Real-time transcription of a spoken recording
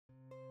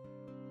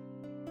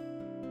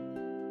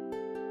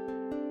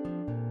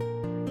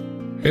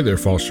Hey there,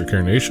 Foster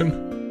Care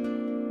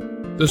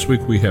Nation. This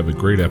week we have a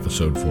great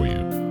episode for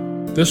you.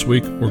 This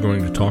week we're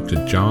going to talk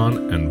to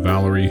John and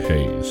Valerie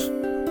Hayes.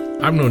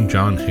 I've known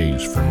John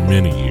Hayes for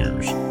many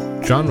years.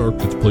 John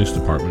worked at the police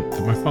department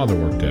that my father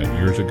worked at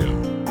years ago,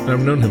 and I've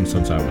known him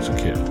since I was a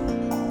kid.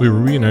 We were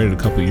reunited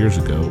a couple years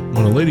ago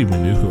when a lady we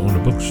knew who owned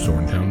a bookstore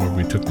in town where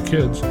we took the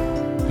kids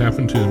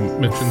happened to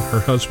mention her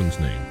husband's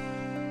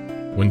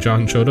name. When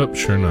John showed up,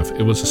 sure enough,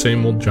 it was the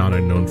same old John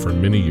I'd known for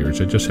many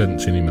years. I just hadn't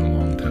seen him in a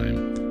long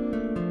time.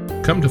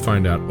 Come to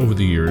find out, over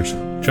the years,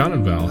 John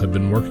and Val had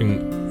been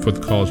working for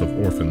the cause of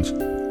orphans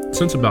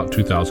since about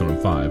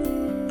 2005,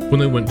 when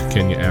they went to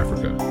Kenya,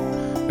 Africa.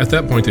 At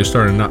that point, they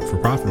started a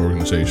not-for-profit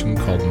organization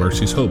called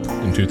Mercy's Hope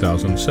in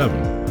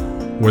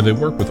 2007, where they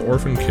work with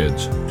orphan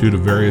kids due to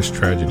various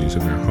tragedies in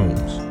their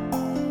homes.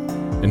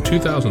 In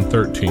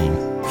 2013,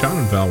 John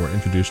and Val were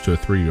introduced to a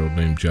 3-year-old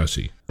named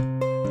Jesse.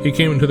 He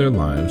came into their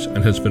lives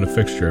and has been a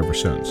fixture ever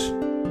since.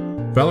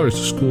 Valerie is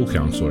a school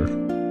counselor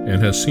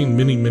and has seen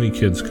many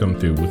kids come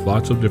through with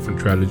lots of different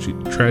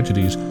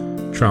tragedies,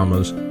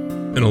 traumas,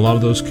 and a lot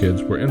of those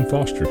kids were in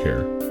foster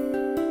care.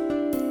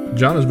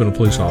 John has been a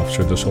police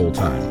officer this whole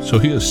time, so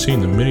he has seen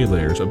the many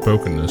layers of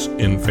brokenness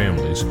in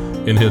families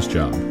in his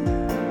job.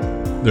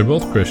 They're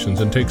both Christians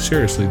and take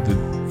seriously the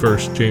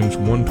verse James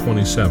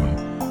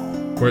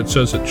 1:27, where it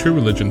says that true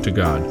religion to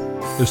God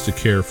is to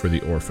care for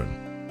the orphan.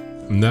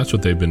 And that's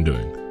what they've been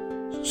doing.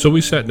 So we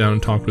sat down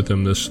and talked with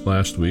them this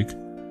last week,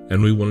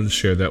 and we wanted to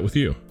share that with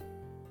you.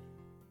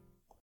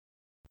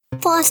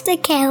 Foster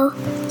care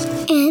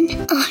and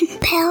on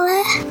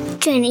Pella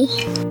Journey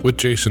with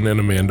Jason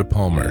and Amanda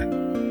Palmer.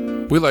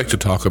 We like to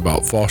talk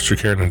about foster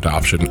care and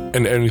adoption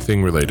and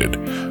anything related.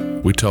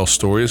 We tell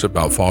stories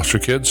about foster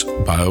kids,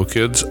 bio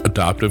kids,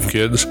 adoptive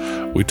kids.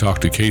 We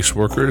talk to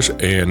caseworkers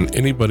and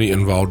anybody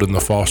involved in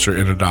the foster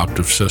and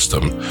adoptive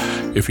system.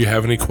 If you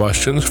have any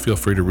questions, feel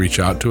free to reach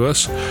out to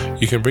us.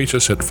 You can reach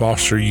us at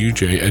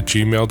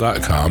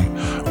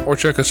fosteruj@gmail.com or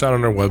check us out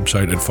on our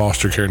website at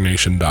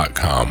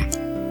fostercarenation.com.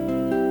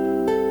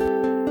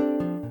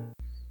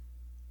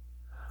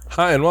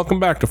 Hi, and welcome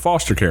back to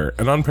Foster Care,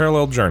 an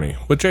unparalleled journey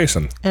with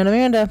Jason and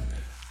Amanda.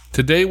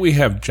 Today we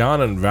have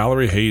John and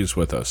Valerie Hayes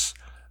with us.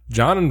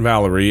 John and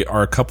Valerie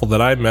are a couple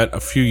that I met a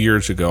few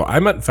years ago. I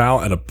met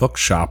Val at a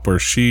bookshop where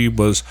she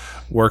was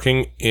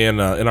working in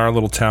our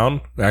little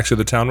town, actually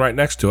the town right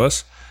next to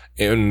us,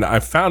 and I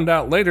found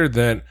out later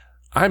that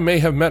I may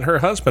have met her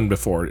husband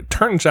before. It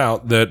turns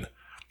out that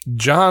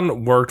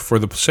John worked for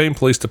the same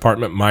police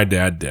department my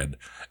dad did,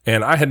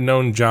 and I had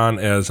known John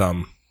as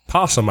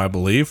Possum, I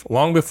believe,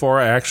 long before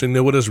I actually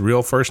knew what his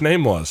real first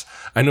name was.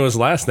 I knew his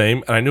last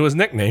name and I knew his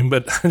nickname,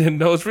 but I didn't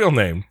know his real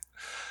name.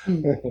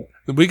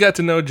 We got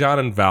to know John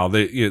and Val.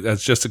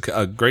 That's just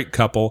a great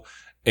couple,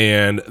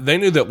 and they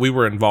knew that we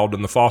were involved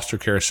in the foster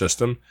care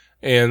system,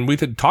 and we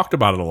had talked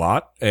about it a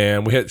lot.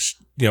 And we had,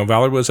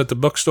 Valerie was at the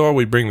bookstore.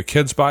 We'd bring the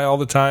kids by all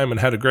the time and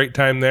had a great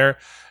time there.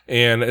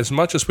 And as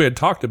much as we had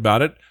talked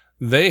about it,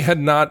 they had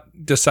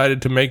not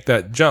decided to make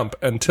that jump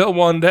until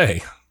one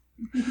day.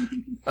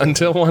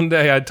 Until one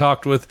day I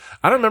talked with,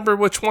 I don't remember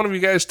which one of you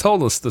guys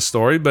told us the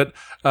story, but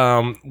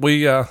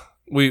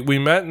we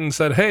met and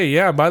said, hey,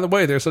 yeah, by the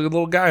way, there's a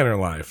little guy in our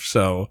life.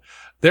 So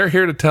they're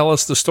here to tell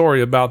us the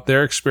story about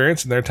their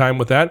experience and their time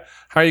with that.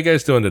 How are you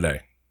guys doing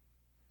today?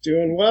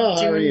 Doing well.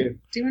 How are you?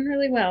 Doing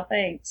really well,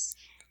 thanks.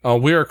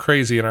 We are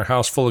crazy in our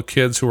house full of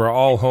kids who are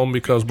all home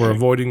because we're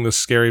avoiding this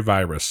scary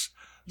virus.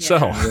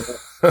 Yeah.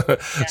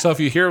 So if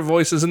you hear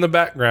voices in the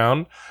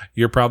background,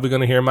 you're probably going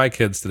to hear my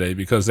kids today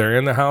because they're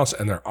in the house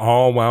and they're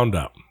all wound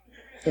up.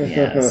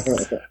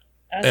 Yes.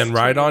 And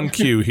right on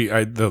cue,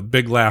 the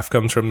big laugh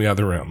comes from the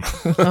other room.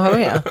 Oh,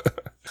 yeah.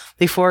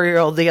 The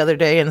 4-year-old the other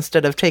day,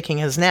 instead of taking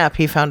his nap,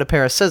 he found a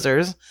pair of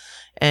scissors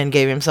and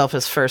gave himself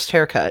his first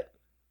haircut.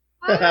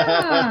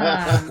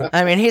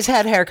 I mean, he's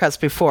had haircuts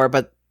before,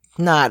 but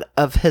not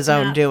of his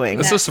own doing.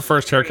 This is the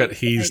first haircut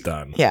he's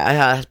done.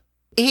 Yeah,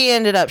 he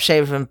ended up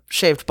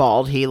shaved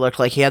bald. He looked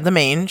like he had the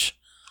mange.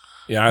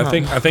 Yeah,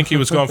 I think he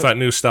was going for that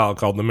new style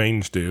called the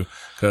mange do,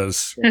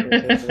 because.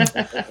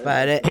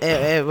 But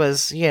it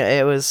was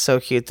it was so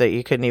cute that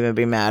you couldn't even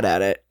be mad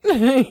at it.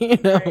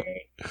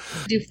 Right.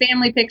 Do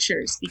family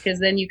pictures because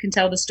then you can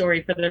tell the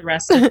story for the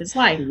rest of his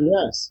life.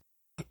 Yes.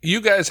 You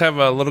guys have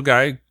a little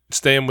guy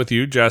staying with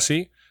you,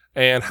 Jesse.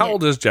 And how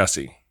old is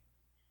Jesse?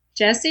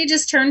 Jesse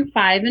just turned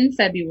 5 in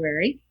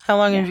February. How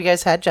long have you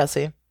guys had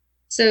Jesse?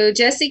 So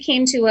Jesse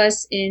came to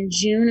us in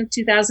June of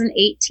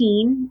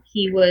 2018.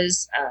 He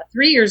was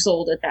 3 years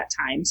old at that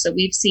time. So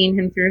we've seen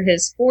him through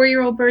his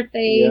 4-year-old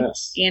birthday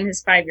and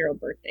his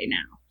 5-year-old birthday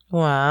now.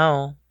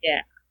 Wow.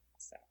 Yeah.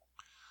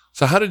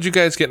 So how did you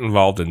guys get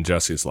involved in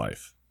Jesse's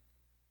life?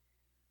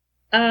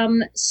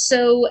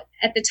 So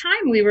at the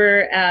time we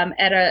were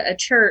at a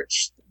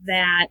church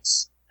that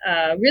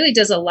really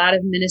does a lot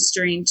of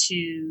ministering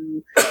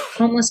to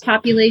homeless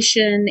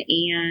population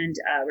and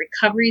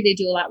recovery. They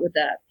do a lot with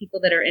the people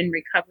that are in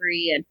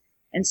recovery.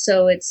 And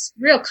so it's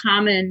real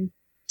common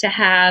to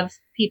have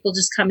people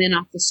just come in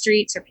off the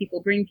streets or people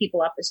bring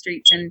people off the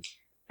streets. And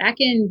back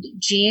in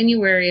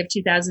January of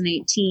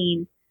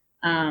 2018,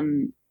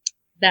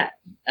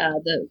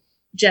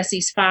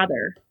 Jesse's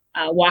father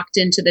walked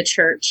into the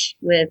church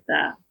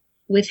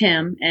with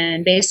him,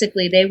 and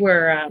basically they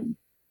were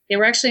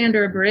actually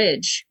under a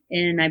bridge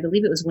in, I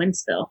believe it was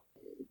Wentzville.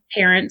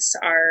 Parents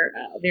are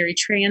very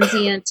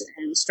transient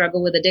and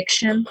struggle with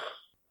addiction.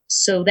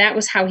 So that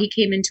was how he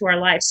came into our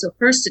life. So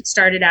first it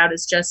started out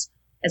as just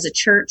as a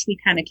church, we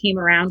kind of came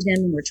around him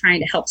and we're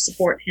trying to help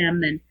support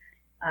him and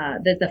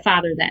the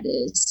father, that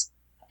is,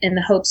 in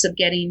the hopes of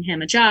getting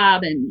him a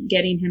job and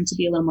getting him to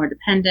be a little more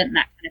dependent and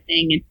that kind of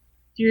thing. And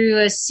through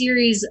a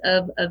series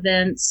of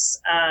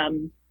events,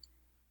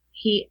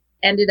 he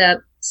ended up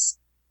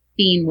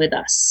being with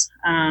us.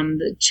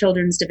 The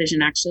children's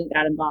division actually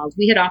got involved.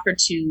 We had offered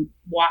to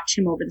watch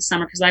him over the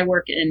summer because I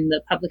work in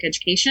the public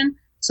education,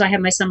 so I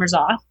have my summers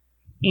off.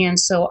 And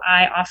so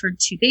I offered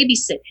to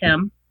babysit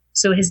him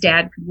so his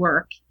dad could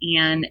work.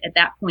 And at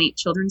that point,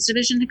 children's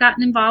division had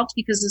gotten involved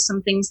because of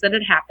some things that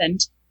had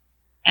happened.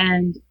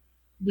 And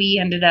we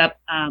ended up,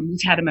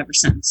 we've had him ever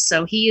since.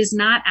 So he is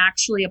not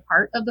actually a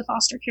part of the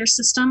foster care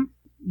system.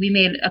 We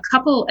made a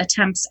couple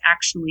attempts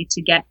actually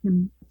to get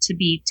him to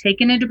be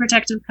taken into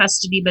protective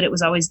custody, but it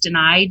was always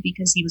denied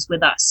because he was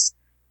with us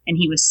and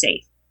he was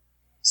safe.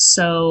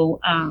 So,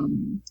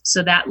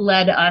 so that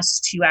led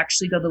us to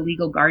actually go the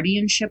legal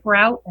guardianship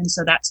route. And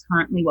so that's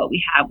currently what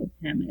we have with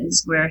him,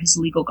 is we're his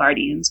legal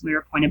guardians. We were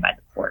appointed by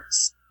the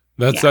courts.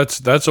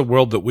 That's a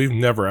world that we've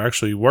never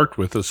actually worked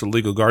with, as a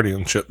legal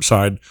guardianship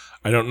side.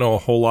 I don't know a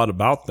whole lot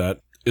about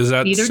that. Is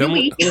that Neither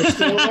similar? do we. We're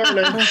still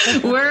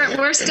learning.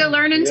 we're still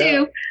learning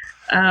too.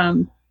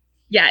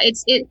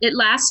 It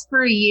lasts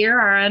for a year.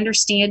 Our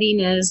understanding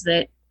is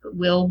that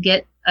we'll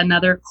get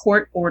another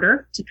court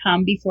order to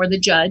come before the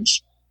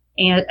judge,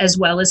 and as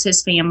well as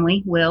his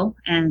family will,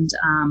 and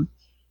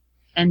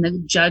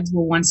the judge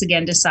will once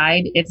again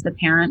decide if the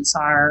parents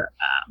are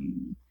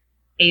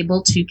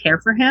able to care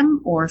for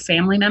him or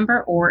family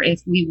member, or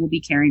if we will be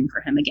caring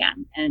for him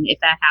again. And if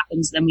that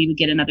happens, then we would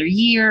get another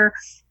year,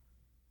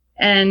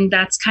 and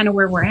that's kind of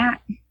where we're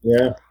at.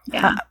 Yeah.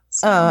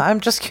 I'm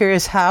just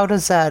curious, how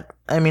does that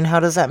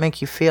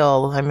make you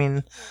feel? I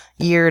mean,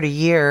 year to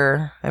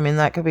year, I mean,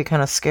 that could be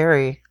kind of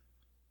scary.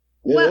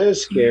 It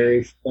is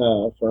scary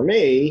for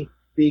me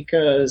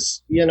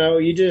because,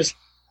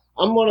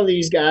 I'm one of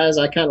these guys,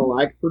 I kind of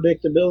like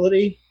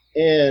predictability,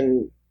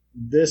 and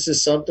this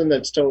is something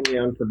that's totally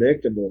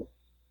unpredictable.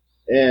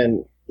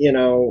 And,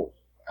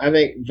 I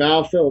think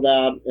Val filled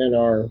out in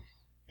our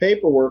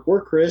paperwork,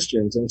 we're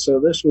Christians, and so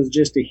this was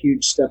just a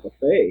huge step of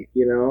faith,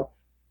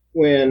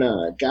 When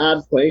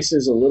God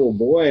places a little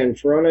boy in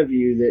front of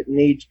you that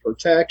needs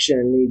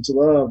protection, needs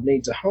love,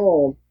 needs a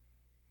home,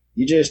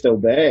 you just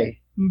obey.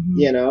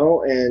 Mm-hmm.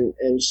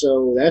 And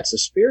so that's the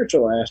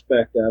spiritual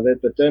aspect of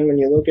it. But then when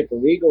you look at the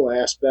legal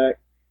aspect,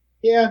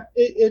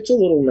 it's a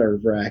little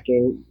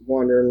nerve-wracking,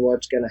 wondering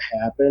what's going to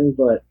happen.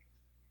 But,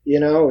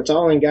 it's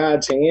all in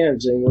God's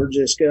hands, and we're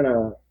just going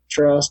to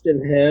trust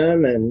in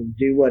him and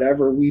do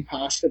whatever we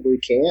possibly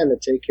can to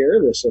take care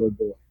of this little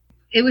boy.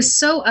 It was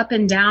so up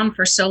and down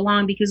for so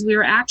long because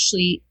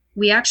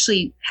we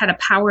actually had a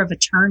power of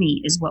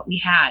attorney is what we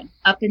had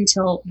up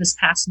until this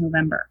past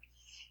November.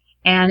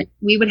 And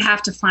we would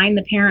have to find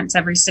the parents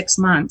every 6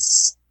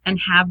 months and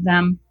have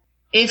them,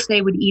 if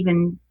they would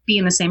even be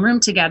in the same room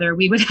together,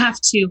 we would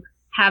have to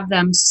have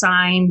them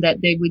sign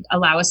that they would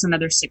allow us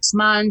another 6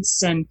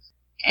 months. And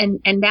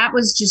that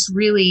was just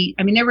really,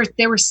 I mean,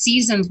 there were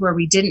seasons where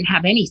we didn't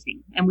have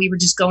anything and we were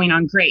just going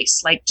on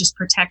grace, like just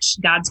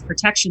God's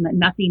protection, that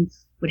nothing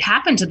would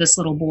happen to this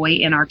little boy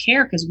in our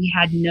care because we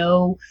had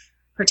no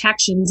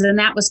protections. And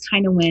that was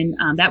kind of when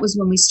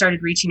we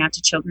started reaching out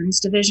to Children's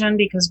Division,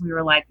 because we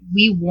were like,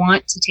 we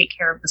want to take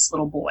care of this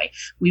little boy.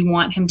 We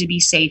want him to be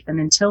safe.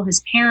 And until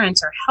his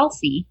parents are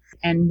healthy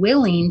and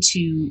willing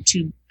to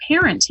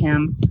parent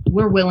him,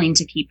 we're willing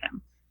to keep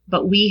him.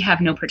 But we have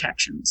no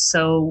protections.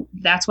 So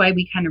that's why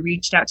we kind of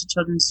reached out to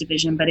Children's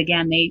Division. But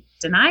again, they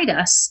denied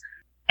us.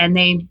 And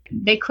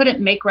they couldn't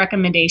make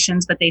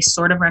recommendations, but they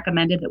sort of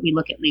recommended that we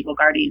look at legal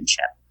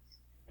guardianship.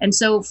 And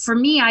so for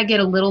me, I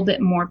get a little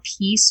bit more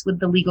peace with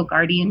the legal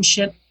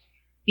guardianship,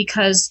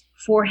 because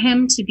for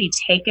him to be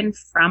taken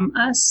from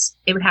us,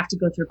 it would have to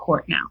go through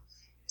court now.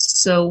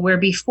 So where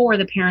before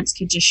the parents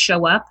could just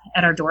show up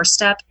at our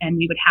doorstep and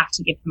we would have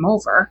to give him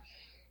over,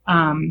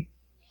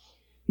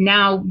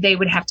 now they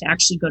would have to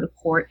actually go to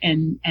court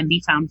and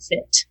be found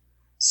fit.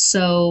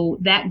 So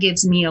that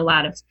gives me a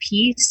lot of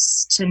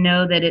peace to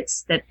know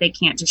that they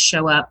can't just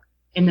show up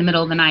in the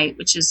middle of the night,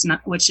 which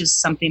is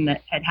something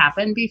that had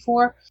happened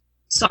before.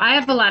 So I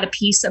have a lot of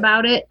peace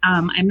about it.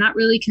 I'm not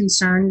really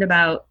concerned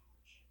about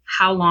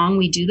how long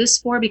we do this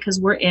for, because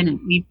we're in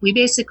it. We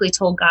basically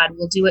told God,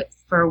 we'll do it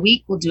for a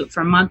week, we'll do it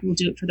for a month, we'll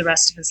do it for the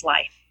rest of his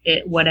life.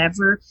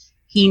 Whatever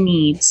he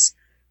needs,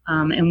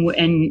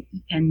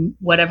 and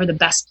whatever the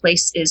best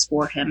place is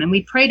for him. And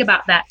we prayed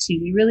about that too.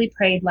 We really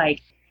prayed,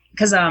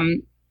 because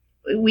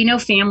we know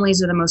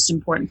families are the most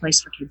important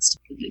place for kids.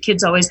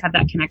 Kids always have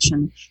that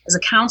connection. As a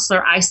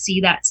counselor, I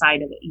see that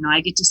side of it. You know,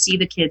 I get to see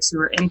the kids who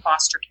are in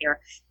foster care,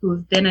 who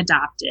have been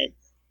adopted,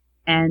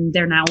 and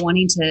they're now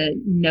wanting to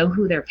know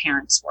who their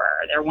parents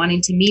were. They're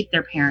wanting to meet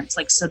their parents.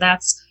 Like, so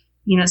that's,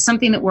 you know,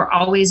 something that we're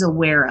always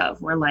aware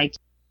of. We're like,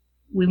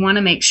 we want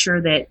to make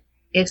sure that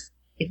if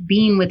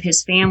being with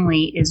his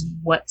family is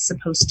what's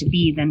supposed to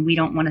be, then we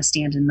don't want to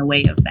stand in the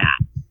way of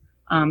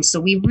that. So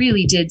we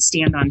really did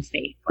stand on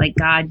faith. Like,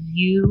 God,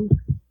 you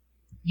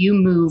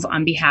move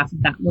on behalf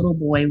of that little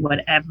boy,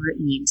 whatever it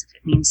means. If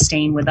it means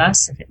staying with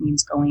us, if it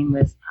means going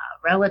with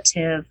a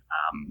relative,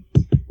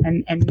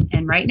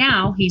 and right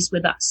now he's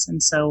with us.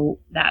 And so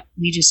that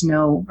we just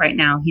know right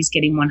now he's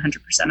getting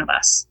 100% of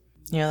us.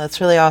 Yeah,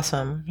 that's really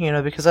awesome. You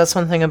know, because that's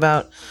one thing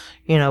about,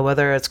 you know,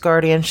 whether it's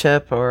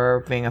guardianship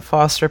or being a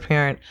foster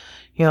parent,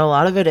 you know, a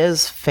lot of it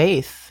is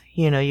faith.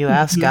 You know, you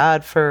ask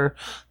God for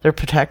their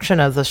protection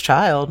of this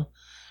child,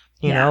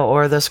 you know,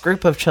 or this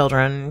group of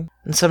children.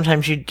 And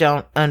sometimes you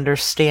don't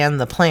understand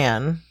the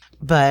plan,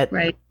 but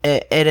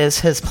it is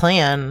his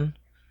plan.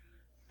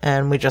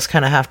 And we just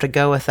kind of have to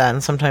go with that.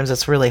 And sometimes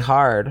it's really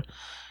hard,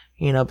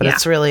 you know, but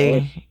it's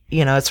really,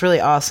 you know, it's really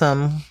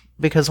awesome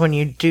because when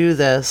you do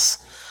this,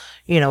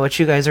 you know, what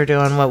you guys are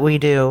doing, what we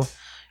do,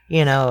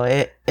 you know,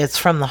 it's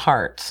from the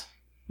heart.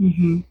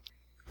 Mm-hmm.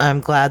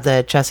 I'm glad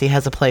that Jesse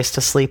has a place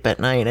to sleep at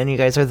night and you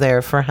guys are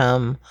there for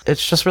him.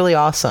 It's just really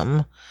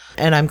awesome.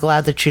 And I'm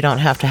glad that you don't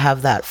have to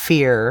have that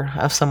fear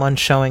of someone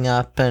showing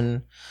up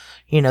and,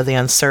 you know, the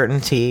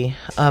uncertainty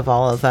of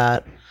all of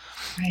that.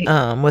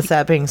 Right. With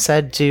that being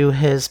said, do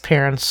his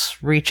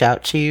parents reach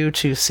out to you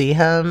to see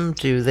him?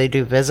 Do they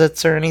do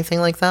visits or anything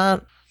like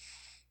that?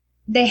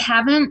 They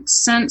haven't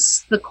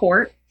since the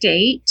court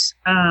date,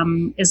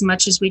 as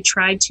much as we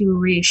tried to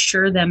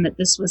reassure them that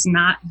this was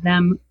not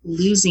them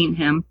losing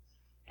him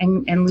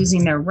and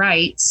losing their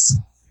rights.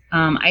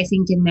 I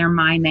think in their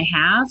mind they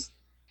have.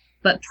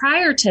 But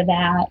prior to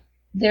that,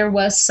 there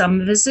was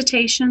some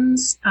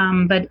visitations,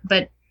 but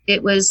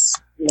it was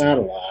not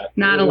a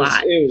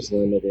lot. It was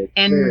limited.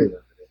 And very limited.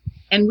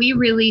 And we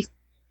really,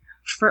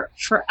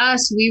 for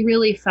us, we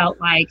really felt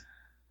like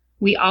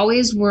we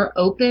always were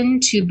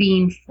open to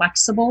being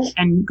flexible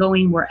and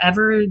going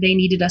wherever they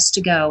needed us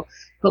to go,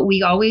 but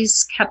we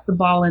always kept the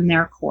ball in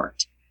their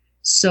court.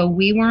 So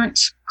we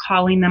weren't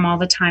calling them all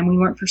the time. We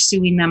weren't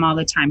pursuing them all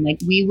the time. Like,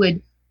 we would,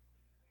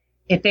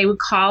 if they would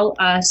call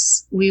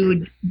us, we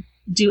would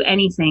do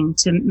anything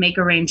to make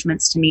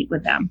arrangements to meet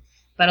with them.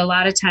 But a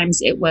lot of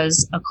times it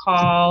was a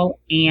call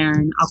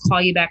and I'll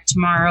call you back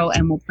tomorrow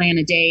and we'll plan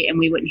a day, and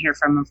we wouldn't hear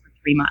from them for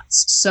 3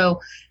 months. So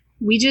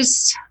we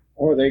just...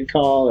 Or they'd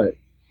call at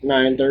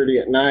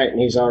 9:30 at night and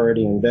he's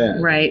already in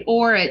bed. Right.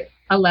 Or at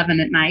 11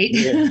 at night.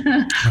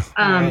 Yeah.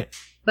 Right.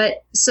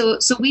 But so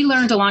we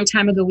learned a long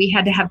time ago we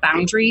had to have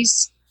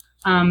boundaries,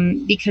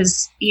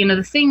 because, you know,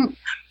 the thing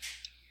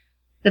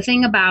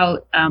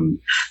about,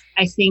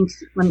 I think,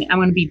 I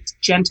want to be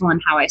gentle in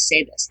how I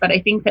say this, but I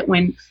think that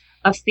when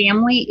a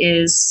family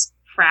is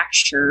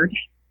fractured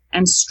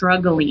and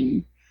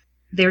struggling,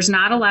 there's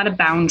not a lot of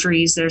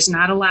boundaries, there's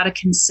not a lot of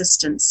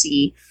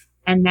consistency,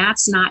 and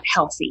that's not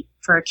healthy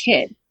for a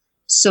kid.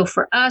 So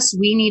for us,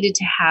 we needed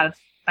to have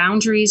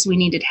boundaries, we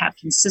needed to have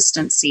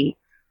consistency,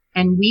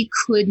 and we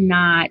could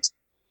not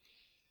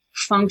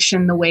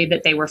function the way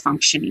that they were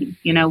functioning,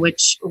 you know,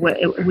 which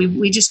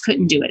we just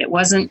couldn't do it. It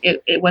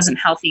wasn't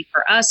healthy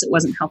for us. It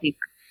wasn't healthy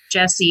for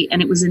Jesse,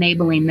 and it was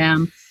enabling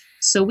them.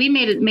 So we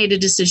made a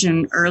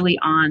decision early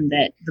on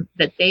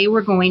that they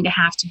were going to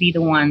have to be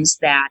the ones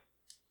that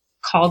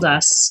called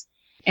us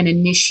and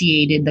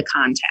initiated the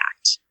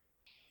contact.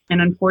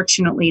 And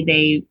unfortunately,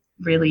 they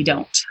really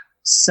don't.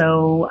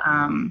 So,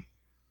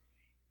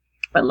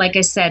 but like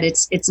I said,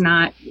 it's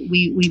not,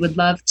 we would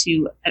love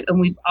to, and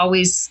we've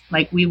always,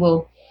 like, we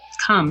will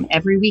come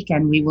every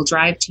weekend. We will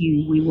drive to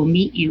you. We will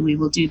meet you. We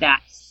will do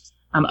that.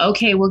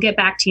 Okay, we'll get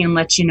back to you and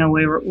let you know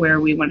where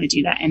we want to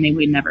do that. And they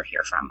would never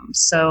hear from him.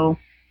 So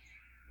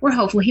we're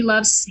hopeful. He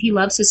loves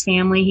his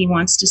family. He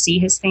wants to see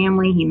his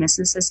family. He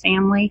misses his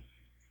family.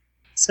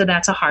 So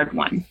that's a hard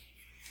one.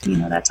 You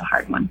know, that's a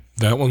hard one.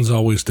 That one's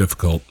always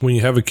difficult. When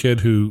you have a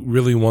kid who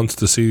really wants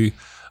to see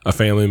a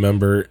family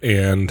member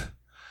and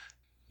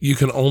you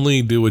can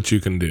only do what you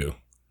can do.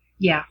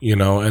 Yeah. You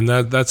know, and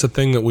that's a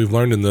thing that we've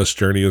learned in this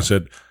journey is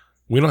that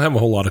we don't have a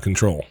whole lot of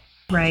control.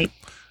 Right.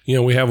 You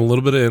know, we have a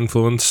little bit of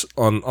influence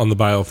on the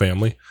bio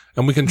family,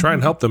 and we can try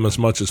and help them as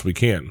much as we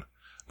can.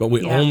 But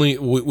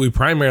we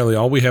primarily,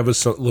 all we have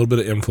is a little bit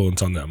of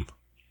influence on them.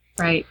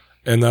 Right.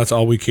 And that's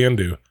all we can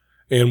do.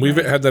 And we've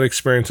had that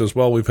experience as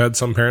well. We've had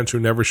some parents who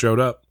never showed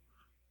up.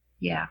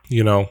 Yeah.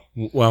 You know,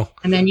 well.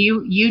 And then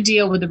you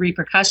deal with the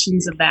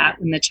repercussions of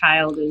that when the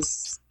child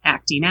is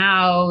acting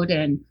out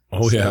and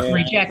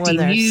rejecting when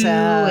they're you.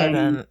 Sad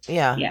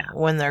and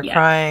when they're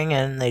crying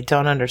and they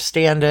don't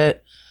understand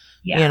it.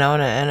 Yeah. You know,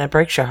 and it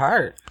breaks your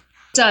heart.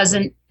 It does.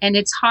 And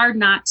it's hard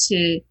not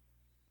to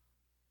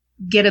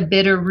get a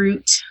bitter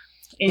root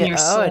in your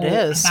soul. Oh, it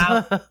is.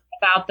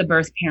 about the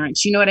birth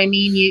parents. You know what I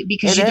mean?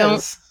 Because you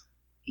don't,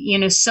 you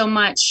know, so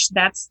much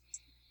that's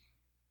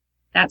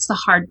that's the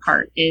hard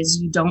part, is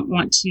you don't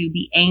want to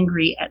be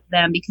angry at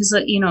them because,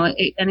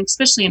 and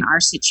especially in our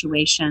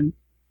situation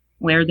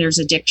where there's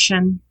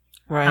addiction,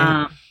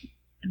 Right.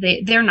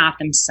 They're not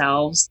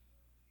themselves.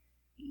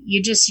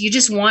 You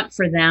just want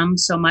for them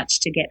so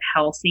much to get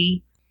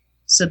healthy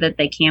so that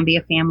they can be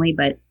a family.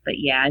 But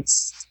yeah,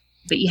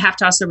 but you have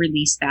to also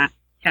release that.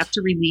 You have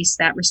to release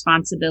that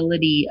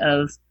responsibility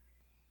of,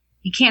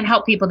 you can't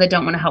help people that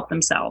don't want to help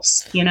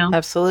themselves,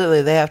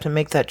 Absolutely. They have to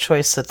make that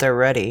choice that they're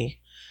ready.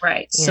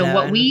 Right. So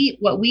what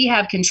we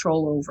have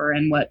control over,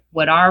 and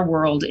what our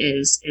world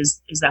is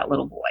that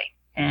little boy.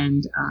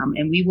 And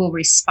we will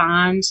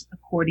respond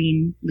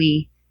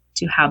accordingly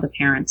to how the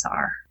parents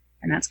are.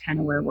 And that's kind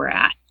of where we're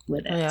at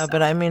with it. Yeah, so.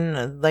 but I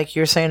mean, like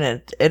you're saying,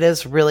 it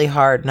is really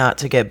hard not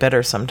to get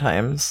bitter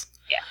sometimes.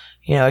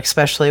 Yeah.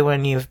 Especially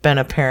when you've been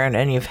a parent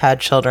and you've had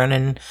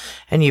children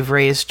and you've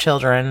raised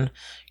children,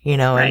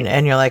 right.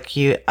 and you're like,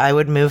 I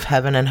would move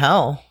heaven and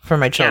hell for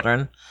my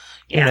children.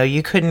 Yeah.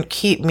 You couldn't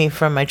keep me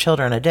from my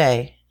children a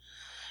day.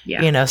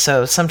 Yeah.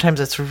 So sometimes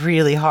it's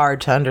really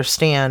hard to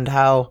understand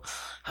how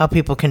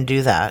people can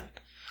do that.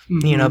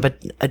 Mm-hmm.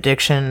 But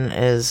addiction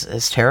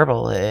is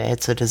terrible.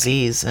 It's a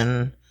disease.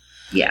 And,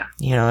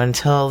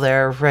 until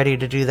they're ready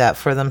to do that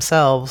for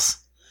themselves.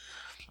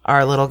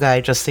 Our little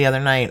guy, just the other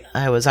night,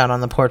 I was out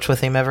on the porch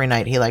with him every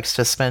night. He likes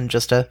to spend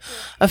just a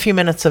few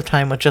minutes of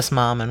time with just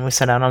mom. And we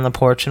sit out on the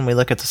porch and we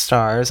look at the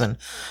stars and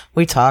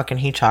we talk, and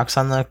he chalks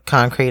on the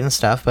concrete and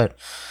stuff. But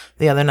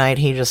the other night,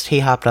 he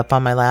hopped up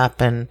on my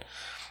lap and,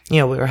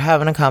 we were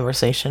having a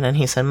conversation, and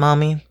he said,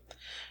 "Mommy,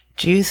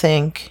 do you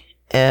think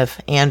if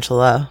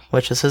Angela,"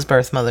 which is his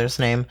birth mother's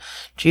name,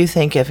 "do you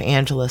think if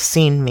Angela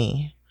seen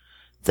me,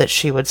 that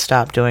she would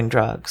stop doing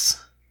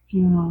drugs?"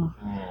 Mm.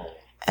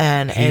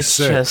 And he's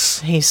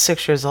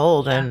 6 years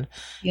old, and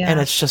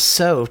it's just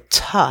so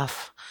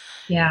tough.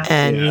 Yeah.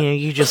 And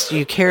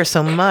you care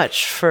so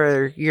much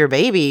for your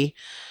baby,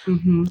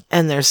 mm-hmm.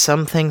 and there's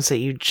some things that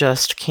you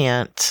just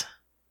can't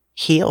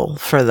heal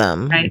for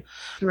them.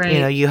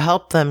 Right. You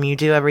help them, you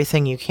do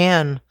everything you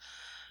can,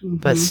 mm-hmm.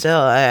 but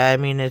still, I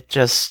mean, it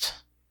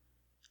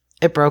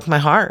broke my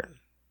heart.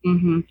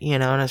 Mm-hmm.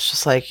 And it's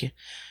just like,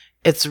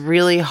 it's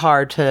really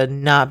hard to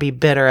not be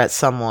bitter at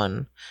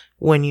someone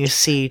when you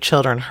see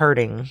children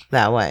hurting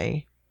that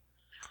way.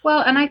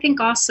 Well, and I think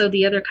also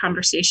the other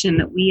conversation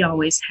that we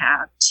always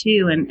have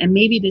too, and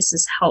maybe this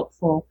is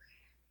helpful,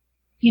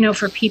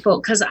 for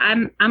people, because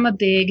I'm a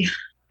big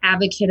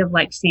advocate of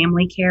like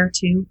family care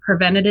too,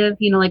 preventative.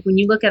 Like when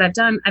you look at,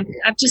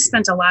 I've just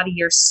spent a lot of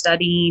years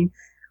studying,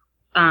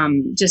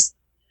 just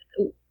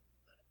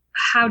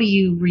how do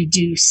you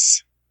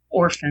reduce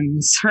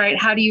orphans, right?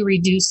 How do you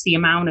reduce the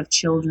amount of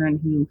children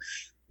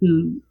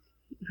who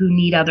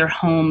need other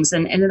homes?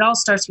 And it all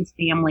starts with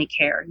family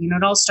care.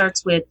 It all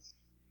starts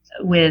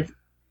with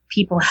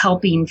people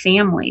helping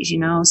families,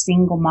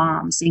 single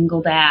moms,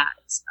 single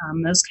dads,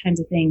 those kinds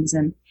of things.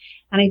 And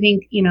I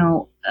think,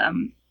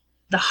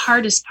 the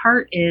hardest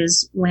part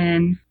is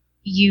when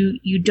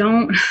you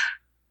don't,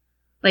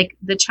 like,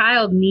 the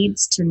child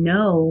needs to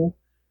know,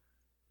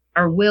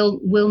 or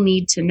will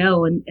need to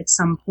know at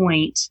some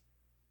point,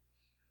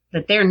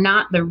 that they're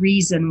not the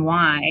reason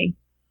why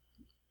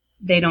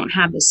they don't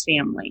have this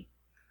family,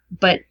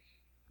 but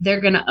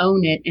they're going to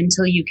own it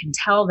until you can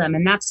tell them.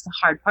 And that's the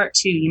hard part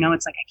too.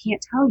 It's like, I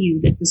can't tell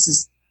you that this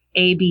is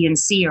A, B, and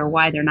C, or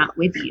why they're not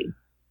with you.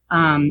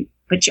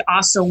 But you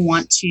also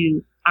want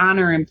to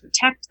honor and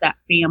protect that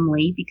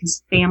family,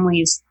 because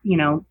family is,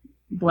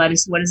 blood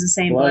is, what is the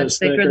saying? Blood is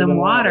thicker than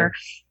water.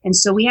 And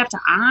so we have to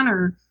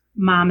honor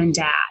mom and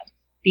dad,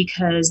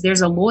 because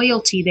there's a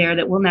loyalty there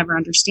that we'll never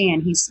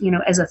understand. He's,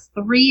 as a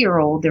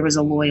 3-year-old, there was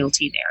a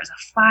loyalty there. As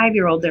a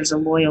 5-year-old, there's a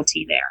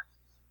loyalty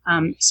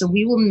there. So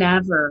we will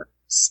never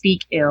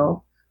speak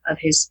ill of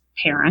his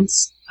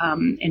parents,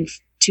 and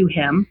to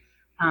him.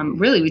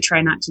 Really, we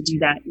try not to do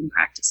that in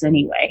practice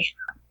anyway,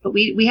 but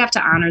we have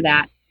to honor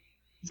that.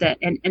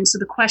 And so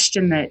the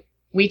question that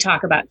we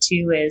talk about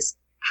too is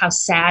how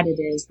sad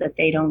it is that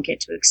they don't get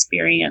to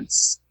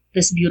experience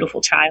this beautiful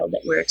child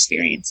that we're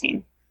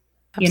experiencing.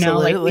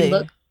 Absolutely.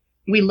 Like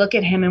we look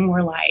at him and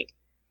we're like,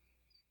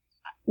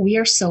 we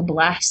are so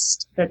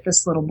blessed that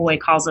this little boy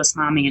calls us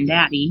mommy and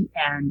daddy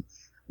and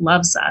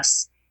loves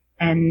us,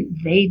 and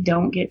they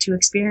don't get to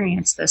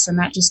experience this. And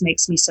that just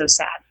makes me so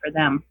sad for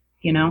them,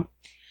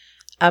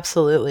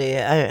 Absolutely.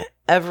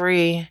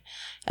 Every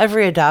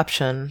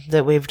adoption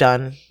that we've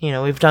done,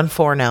 we've done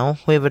 4 now.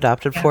 We've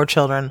adopted 4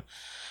 children.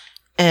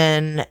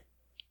 And,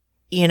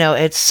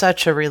 it's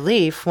such a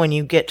relief when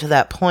you get to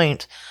that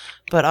point,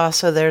 but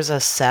also there's a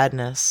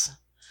sadness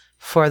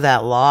for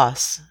that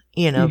loss,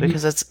 mm-hmm.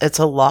 because it's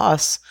a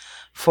loss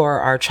for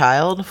our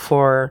child,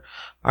 for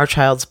our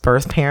child's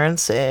birth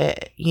parents, and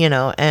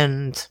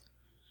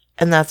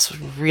that's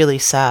really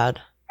sad.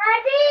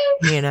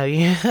 There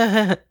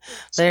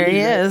he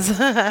is.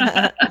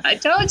 I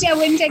told you it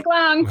wouldn't take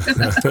long.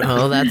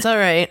 Oh, that's all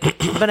right.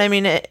 But I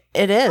mean, it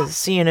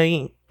is,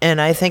 and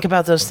I think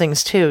about those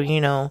things too,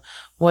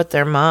 what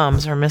their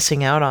moms are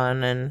missing out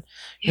on. And,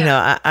 you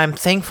know, I'm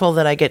thankful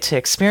that I get to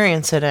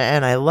experience it,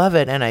 and I love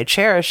it and I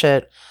cherish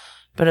it.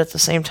 But at the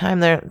same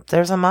time,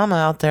 there's a mama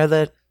out there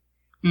that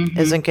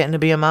isn't getting to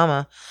be a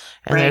mama.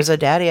 And there's a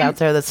daddy out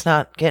there that's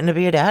not getting to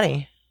be a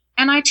daddy.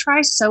 And I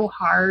try so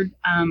hard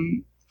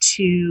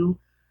to,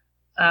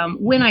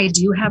 when I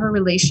do have a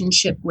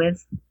relationship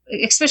with,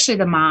 especially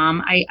the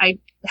mom, I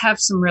have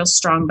some real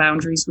strong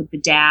boundaries with the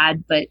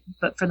dad, but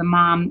for the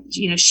mom,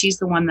 you know, she's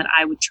the one that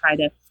I would try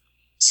to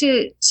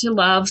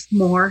love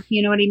more,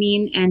 you know what I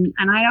mean? And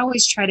I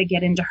always try to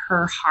get into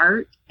her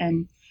heart,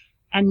 and,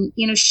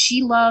 you know,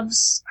 she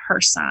loves her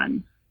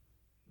son.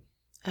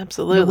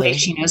 Absolutely. The way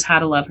she knows how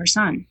to love her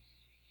son,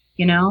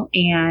 you know,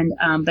 and,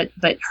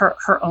 but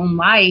her own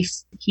life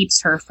keeps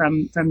her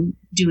from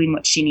doing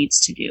what she needs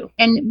to do.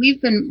 And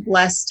we've been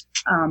blessed,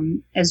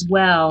 as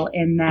well,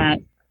 in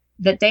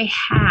that they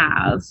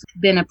have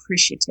been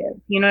appreciative,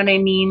 you know what I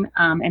mean?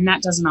 And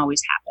that doesn't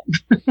always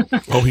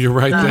happen. Oh, you're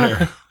right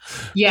there.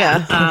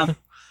 Yeah.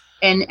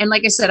 And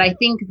like I said, I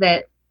think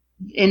that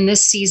in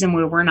this season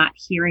where we're not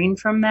hearing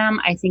from them,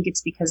 I think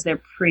it's because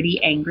they're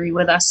pretty angry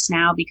with us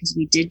now because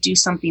we did do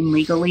something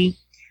legally,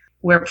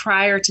 where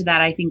prior to that,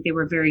 I think they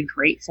were very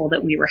grateful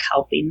that we were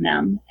helping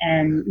them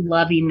and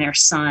loving their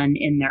son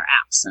in their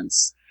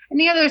absence. And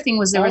the other thing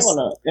was I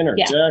want to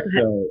interject,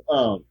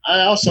 though.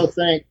 I also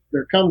think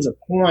there comes a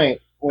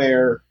point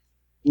where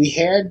we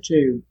had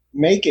to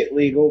make it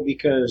legal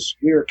because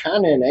we were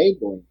kind of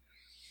enabling.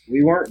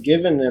 We weren't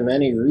giving them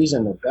any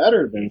reason to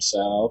better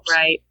themselves.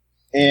 Right.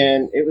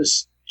 And it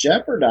was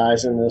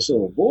jeopardizing this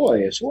little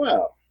boy as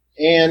well.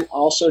 And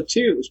also,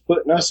 too, it was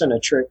putting us in a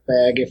trick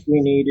bag if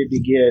we needed to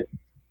get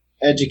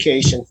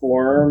education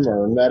for him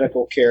or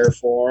medical care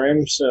for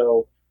him.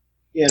 So,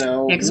 you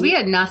know. Yeah, because we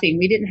had nothing.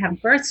 We didn't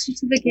have birth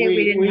certificate.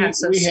 We didn't have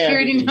social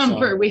security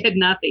number. We had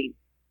nothing.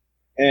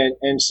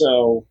 And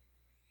so,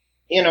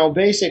 you know,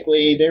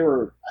 basically they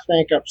were, I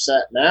think,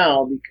 upset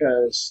now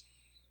because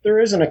there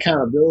isn't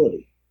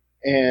accountability.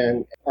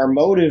 And our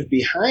motive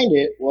behind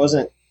it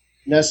wasn't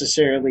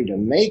necessarily to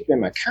make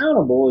them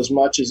accountable as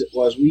much as it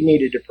was we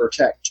needed to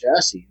protect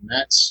Jesse. And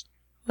that's...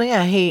 Well,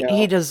 yeah,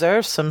 he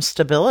deserves some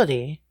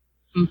stability.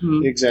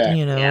 Mm-hmm. Exactly.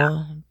 You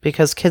know,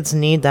 because kids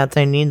need that.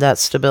 They need that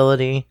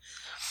stability.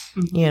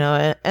 Mm-hmm. You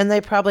know, and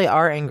they probably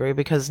are angry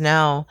because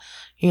now,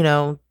 you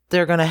know,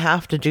 they're going to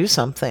have to do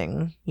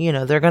something. You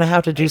know, they're going to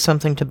have to do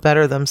something to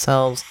better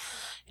themselves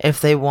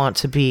if they want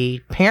to be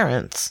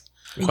parents.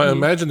 Well, I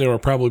imagine they were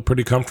probably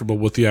pretty comfortable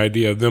with the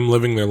idea of them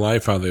living their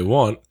life how they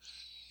want.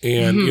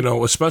 And, you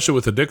know, especially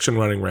with addiction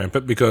running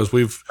rampant, because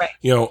we've,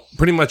 you know,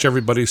 pretty much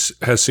everybody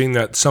has seen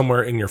that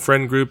somewhere in your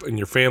friend group, in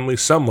your family,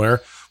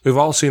 somewhere. We've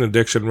all seen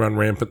addiction run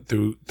rampant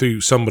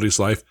through somebody's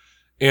life.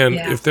 And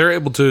if they're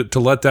able to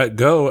let that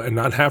go and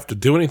not have to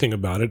do anything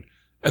about it,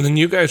 and then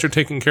you guys are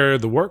taking care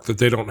of the work that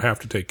they don't have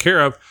to take care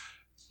of.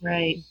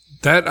 Right.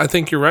 That, I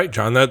think you're right,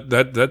 John.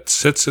 That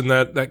sits in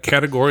that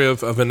category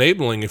of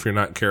enabling if you're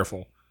not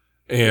careful.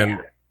 And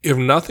if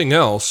nothing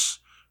else,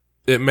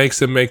 it makes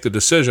them make the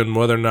decision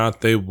whether or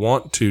not they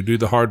want to do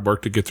the hard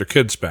work to get their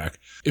kids back.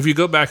 If you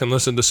go back and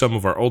listen to some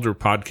of our older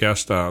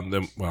podcasts,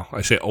 well,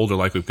 I say older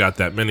like we've got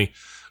that many,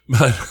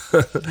 but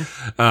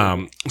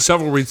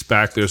several weeks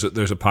back, there's a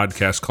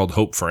podcast called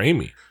Hope for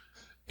Amy.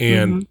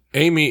 And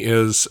Amy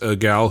is a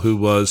gal who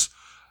was,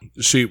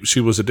 she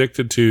was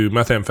addicted to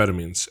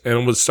methamphetamines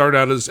and would start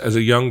out as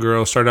a young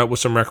girl, start out with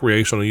some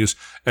recreational use,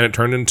 and it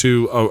turned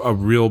into a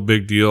real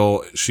big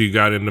deal. She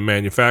got into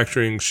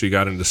manufacturing, she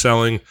got into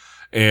selling.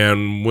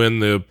 And when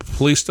the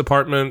police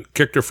department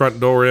kicked her front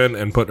door in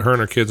and put her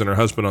and her kids and her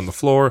husband on the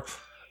floor,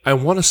 I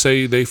want to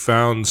say they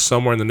found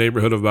somewhere in the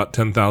neighborhood of about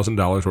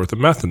 $10,000 worth of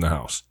meth in the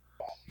house.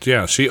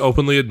 Yeah, she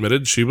openly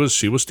admitted she was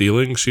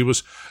stealing. She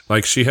was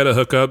like, she had a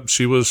hookup.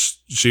 She was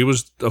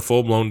a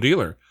full-blown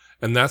dealer.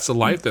 And that's the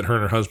life that her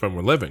and her husband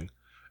were living.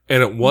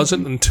 And it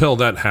wasn't until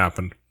that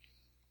happened,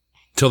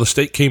 till the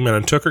state came in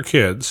and took her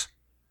kids,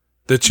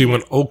 that she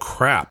went, oh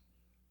crap.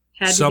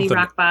 Had to be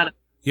rock bottom.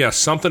 Yeah,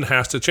 something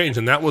has to change.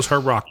 And that was her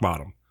rock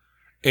bottom.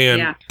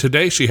 And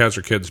today she has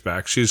her kids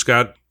back. She's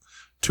got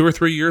 2 or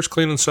 3 years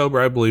clean and sober,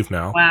 I believe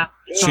now. Wow.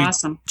 It's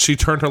awesome. She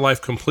turned her life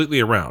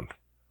completely around.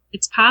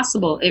 It's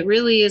possible. It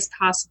really is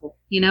possible,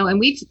 you know, and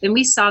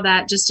we saw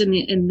that just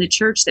in the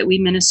church that we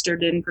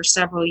ministered in for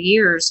several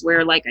years,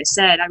 where, like I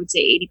said, I would say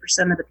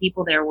 80% of the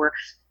people there were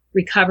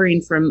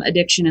recovering from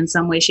addiction in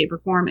some way, shape, or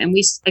form. And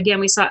we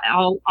saw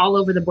all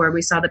over the board.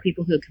 We saw the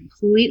people who had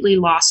completely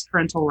lost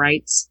parental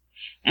rights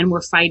and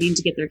were fighting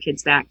to get their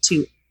kids back,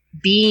 to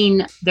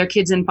being their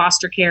kids in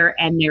foster care,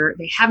 and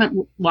they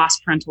haven't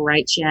lost parental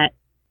rights yet.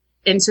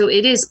 And so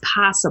it is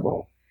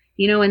possible.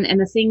 You know, and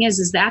the thing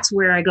is that's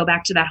where I go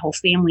back to that whole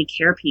family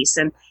care piece.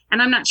 And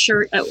I'm not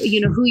sure, you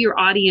know, who your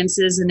audience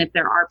is, and if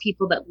there are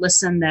people that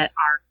listen that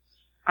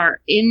are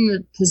in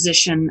the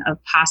position of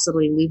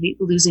possibly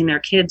losing their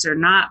kids or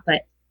not.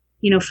 But,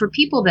 you know, for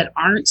people that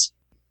aren't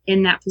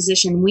in that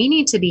position, we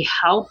need to be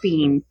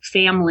helping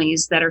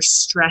families that are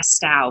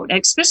stressed out,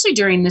 especially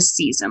during this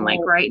season. Like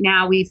right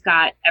now, we've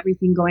got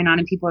everything going on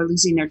and people are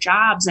losing their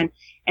jobs. And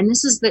And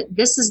this is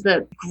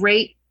the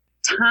great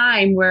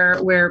time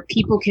where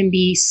people can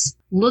be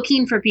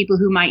looking for people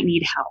who might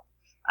need help,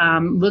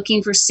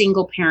 looking for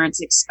single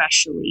parents,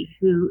 especially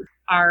who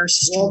are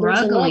struggling.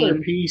 Well, there's another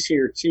piece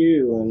here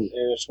too, and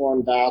it's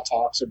one Val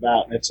talks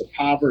about, and it's a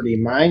poverty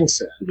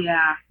mindset.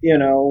 Yeah.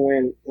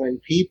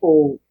 When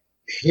people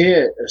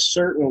hit a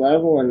certain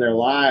level in their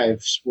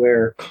lives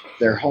where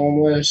they're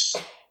homeless,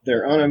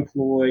 they're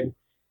unemployed,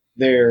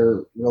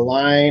 they're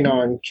relying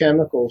on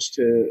chemicals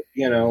to,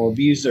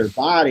 abuse their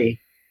body,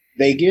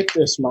 they get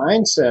this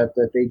mindset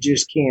that they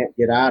just can't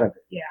get out of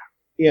it. Yeah.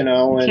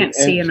 And can't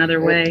see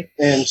another way.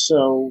 And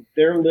so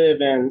they're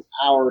living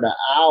hour to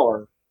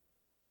hour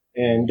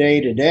and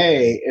day to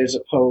day, as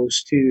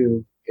opposed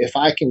to, if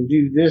I can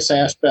do this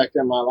aspect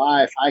of my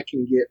life, I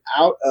can get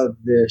out of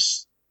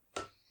this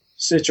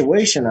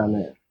situation I'm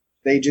in.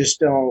 They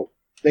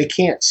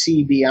can't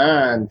see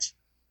beyond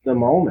the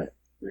moment.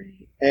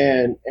 Right.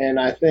 And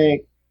I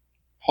think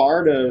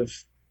part of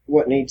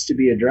what needs to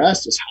be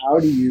addressed is, how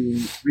do you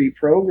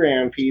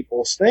reprogram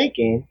people's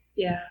thinking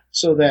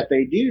so that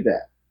they do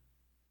that?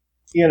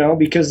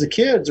 Because the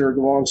kids are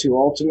the ones who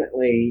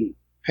ultimately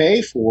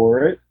pay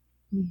for it.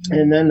 Mm-hmm.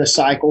 And then the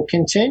cycle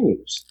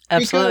continues.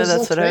 Absolutely.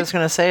 That's what I was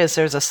going to say, is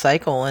there's a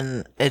cycle,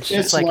 and it's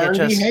just like learned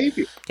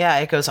behavior. Yeah,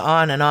 it goes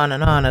on and on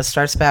and on. It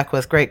starts back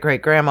with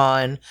great-great-grandma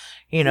and,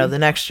 the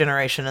next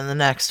generation and the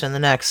next and the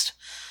next.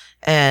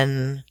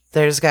 And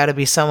there's got to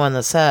be someone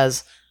that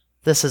says,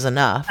 this is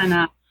enough.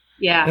 Enough.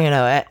 Yeah.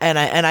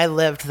 And I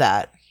lived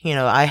that.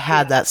 I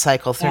had that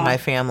cycle through my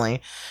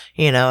family,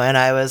 and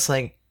I was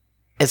like,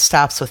 it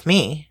stops with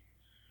me.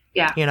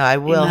 Yeah. I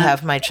will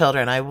have my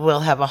children. I will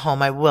have a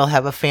home. I will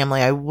have a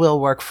family. I will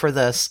work for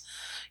this.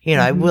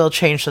 I will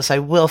change this. I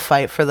will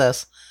fight for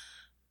this.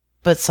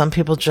 But some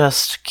people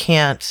just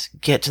can't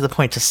get to the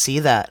point to see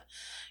that.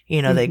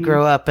 They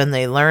grow up and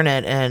they learn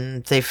it,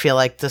 and they feel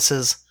like this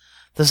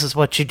is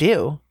what you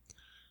do.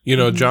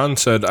 John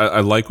said,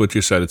 I like what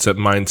you said. It's that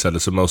mindset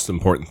is the most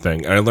important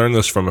thing. And I learned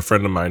this from a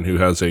friend of mine who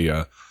has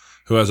a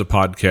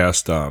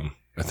podcast.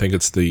 I think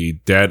it's the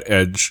Dad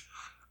Edge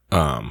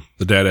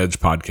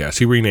podcast.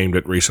 He renamed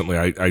it recently.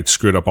 I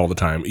screw it up all the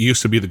time. It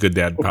used to be the Good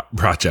Dad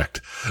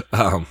Project.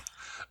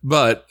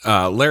 But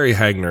Larry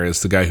Hagner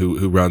is the guy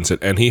who runs it,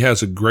 and he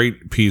has a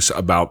great piece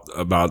about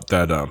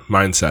that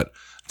mindset.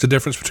 It's the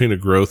difference between a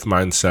growth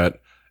mindset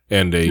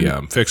and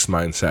a fixed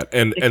mindset.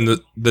 And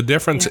the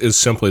difference is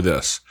simply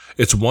this.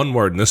 It's one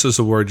word, and this is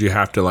the word you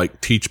have to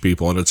teach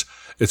people, and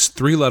it's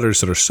 3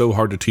 letters that are so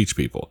hard to teach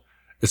people.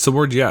 It's the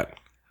word yet.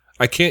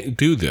 I can't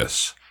do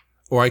this,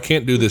 or I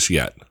can't do this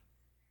yet.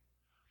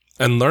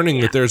 And learning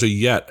that there's a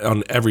yet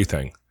on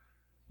everything.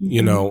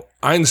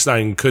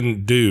 Einstein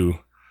couldn't do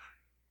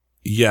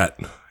yet.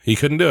 He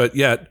couldn't do it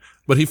yet,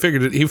 but he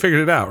figured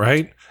it out,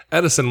 right?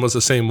 Edison was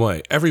the same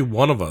way. Every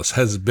one of us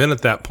has been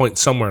at that point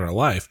somewhere in our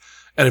life.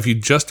 And if you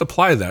just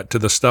apply that to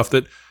the stuff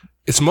that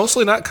it's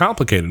mostly not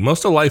complicated.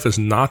 Most of life is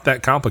not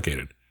that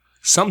complicated.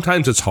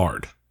 Sometimes it's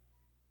hard.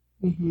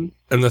 Mm-hmm.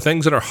 And the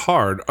things that are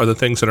hard are the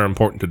things that are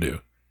important to do.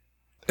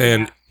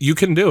 And you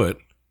can do it.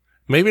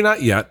 Maybe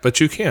not yet, but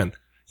you can.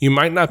 You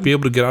might not be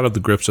able to get out of the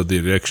grips of the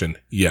addiction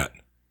yet.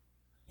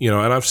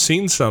 And I've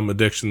seen some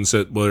addictions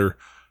that were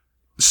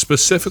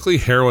specifically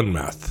heroin,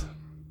 meth.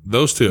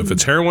 Those two, if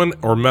it's heroin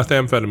or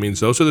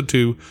methamphetamines, those are the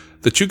two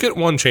that you get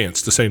one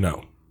chance to say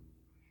no.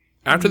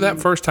 After that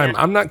first time,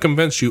 I'm not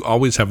convinced you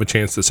always have a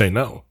chance to say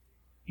no.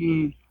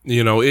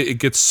 It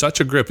gets such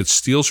a grip. It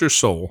steals your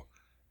soul.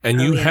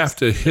 And you have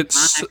to hit,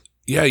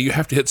 you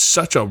have to hit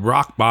such a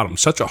rock bottom,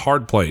 such a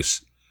hard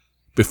place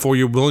before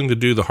you're willing to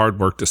do the hard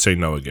work to say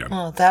no again.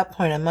 Well, at that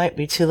point, it might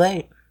be too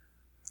late.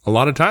 A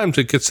lot of times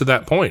it gets to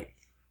that point.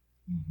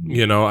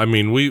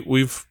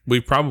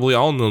 We've probably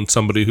all known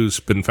somebody who's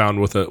been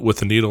found with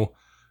a needle,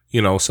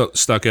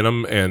 stuck in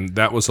them, and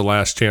that was the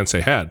last chance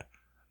they had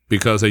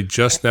because they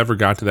just never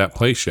got to that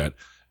place yet.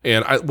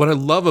 And what I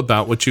love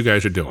about what you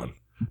guys are doing,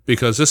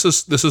 because this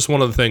is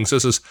one of the things,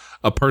 this is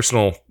a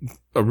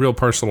real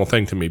personal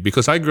thing to me,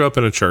 because I grew up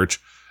in a church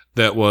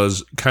that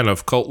was kind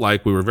of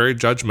cult-like. We were very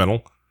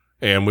judgmental,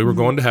 and we were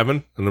going to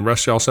heaven, and the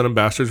rest of y'all sinning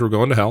bastards were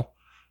going to hell.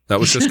 That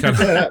was just kind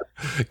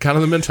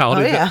of the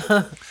mentality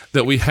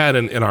that we had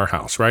in our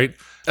house, right?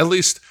 At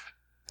least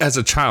as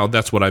a child,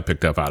 that's what I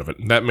picked up out of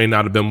it. That may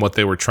not have been what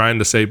they were trying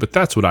to say, but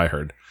that's what I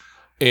heard.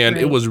 And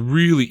it was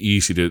really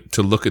easy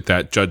to look at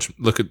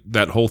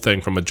that whole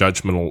thing from a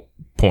judgmental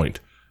point.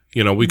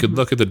 We could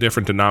look at the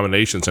different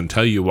denominations and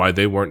tell you why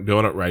they weren't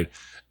doing it right.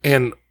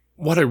 And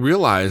what I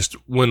realized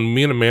when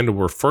me and Amanda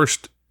were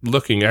first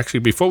looking,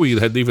 actually before we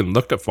had even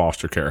looked at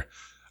foster care,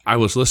 I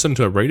was listening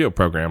to a radio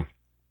program.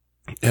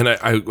 And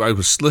I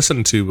was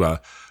listening to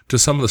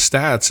some of the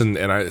stats, and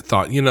I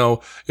thought,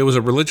 it was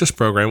a religious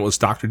program. It was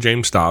Dr.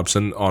 James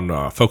Dobson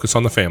on Focus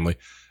on the Family.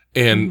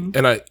 And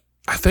I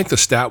think the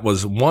stat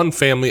was one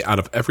family out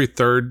of every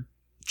third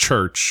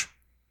church,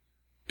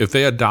 if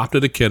they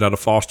adopted a kid out of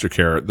foster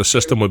care, the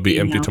system would be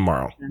empty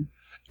tomorrow.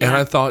 And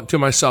I thought to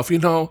myself,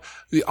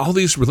 all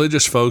these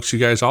religious folks, you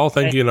guys all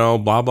think,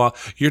 blah, blah,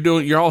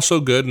 you're all so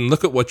good. And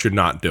look at what you're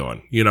not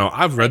doing.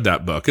 I've read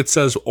that book. It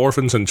says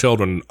orphans and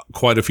children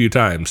quite a few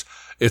times.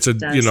 It's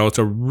it's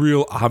a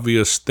real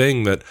obvious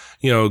thing that,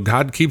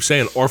 God keeps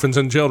saying orphans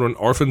and children,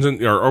 orphans and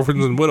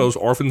widows,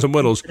 orphans and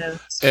widows.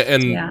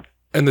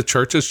 And the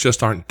churches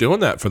just aren't doing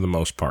that for the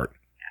most part.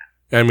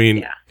 Yeah. I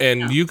mean,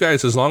 you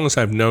guys, as long as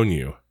I've known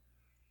you,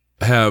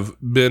 have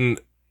been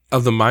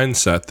of the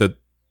mindset that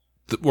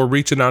we're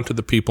reaching out to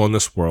the people in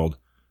this world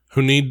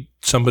who need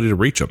somebody to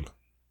reach them.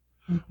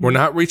 Mm-hmm. We're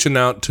not reaching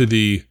out to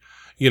the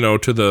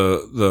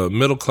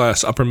middle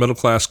class, upper middle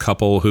class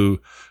couple who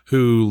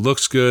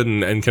looks good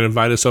and can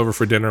invite us over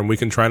for dinner, and we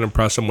can try and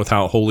impress them with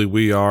how holy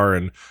we are,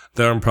 and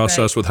they'll impress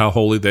us with how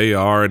holy they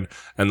are. And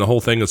the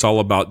whole thing is all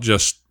about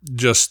just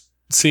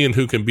seeing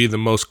who can be the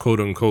most quote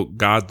unquote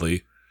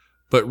godly,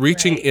 but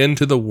reaching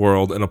into the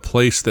world in a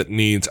place that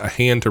needs a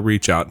hand to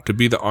reach out, to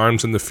be the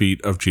arms and the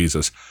feet of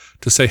Jesus,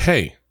 to say,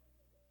 hey,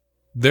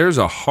 there's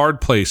a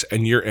hard place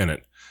and you're in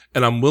it,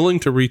 and I'm willing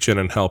to reach in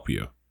and help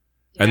you.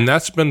 Yeah. And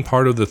that's been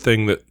part of the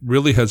thing that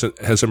really has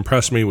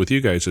impressed me with you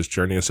guys'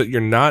 journey, is that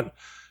you're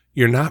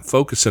not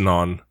focusing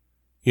on,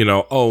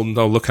 oh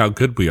no, look how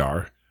good we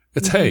are.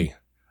 It's, hey,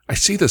 I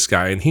see this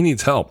guy and he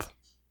needs help.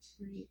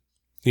 Right.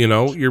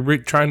 You're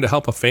trying to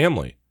help a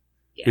family.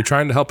 Yeah. You're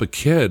trying to help a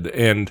kid,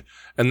 and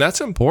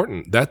that's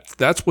important.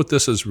 That's what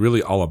this is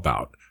really all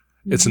about.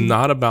 Mm-hmm. It's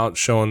not about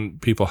showing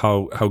people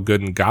how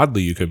good and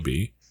godly you can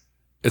be.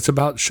 It's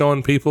about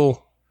showing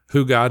people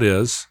who God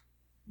is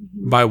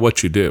by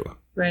what you do.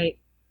 Right.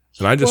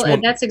 And I just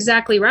and that's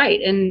exactly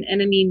right. And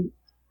I mean,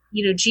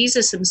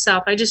 Jesus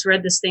himself, I just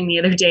read this thing the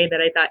other day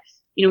that I thought,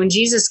 when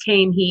Jesus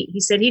came, he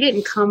said he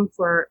didn't come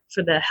for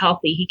the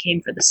healthy, he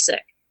came for the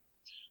sick.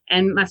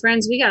 And my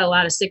friends, we got a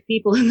lot of sick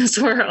people in this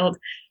world.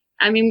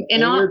 I mean,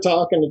 we're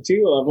talking to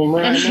two of them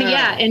right now.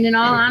 Yeah. And in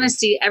all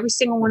honesty, every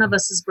single one of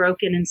us is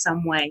broken in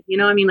some way.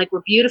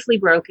 We're beautifully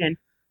broken.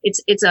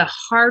 It's a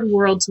hard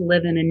world to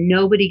live in, and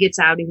nobody gets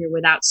out of here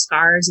without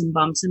scars and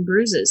bumps and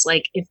bruises.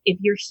 Like if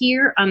you're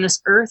here on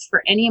this earth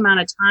for any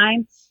amount of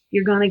time,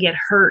 you're going to get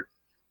hurt.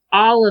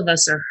 All of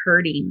us are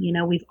hurting.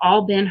 We've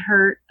all been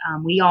hurt.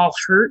 We all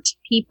hurt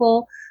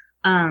people.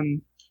 But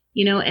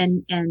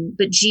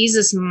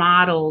Jesus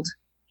modeled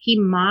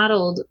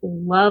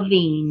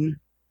loving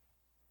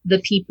the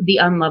people, the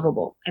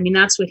unlovable. I mean,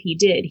 that's what he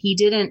did. He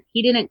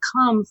didn't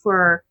come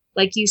for,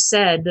 like you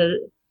said,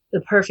 the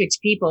perfect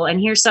people.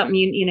 And here's something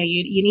you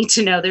need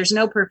to know: there's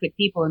no perfect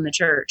people in the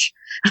church.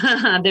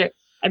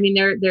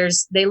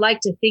 They like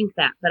to think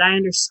that, but I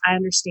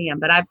understand.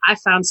 But I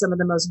found some of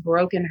the most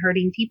broken,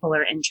 hurting people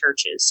are in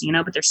churches,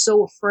 but they're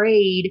so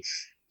afraid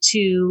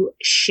to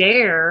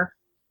share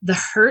the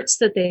hurts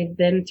that they've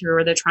been through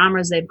or the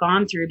traumas they've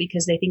gone through,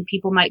 because they think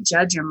people might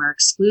judge them or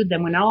exclude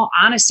them. When in all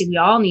honesty, we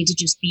all need to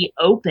just be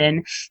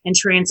open and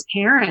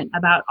transparent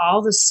about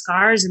all the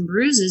scars and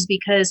bruises,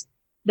 because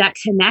that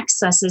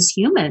connects us as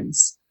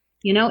humans.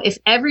 If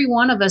every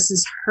one of us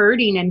is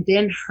hurting and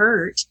been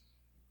hurt,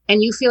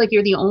 and you feel like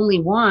you're the only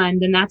one,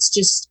 then that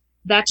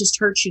just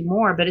hurts you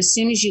more. But as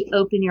soon as you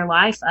open your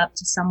life up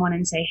to someone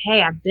and say,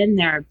 hey, I've been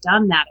there, I've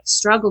done that, I've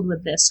struggled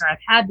with this, or I've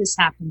had this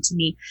happen to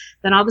me,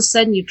 then all of a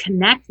sudden you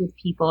connect with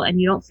people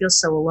and you don't feel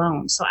so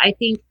alone. So I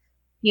think,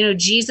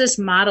 Jesus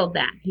modeled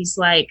that. He's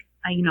like,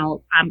 I'm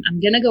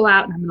going to go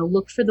out and I'm going to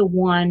look for the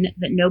one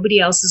that nobody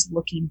else is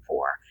looking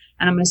for.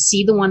 And I'm going to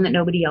see the one that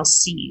nobody else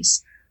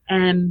sees.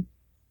 And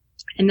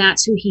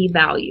that's who he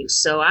values.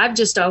 So I've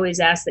just always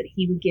asked that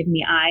he would give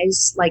me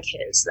eyes like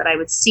his, that I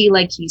would see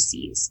like he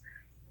sees.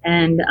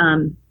 And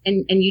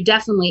you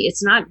definitely,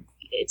 it's not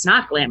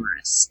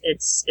glamorous.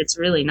 It's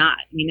really not.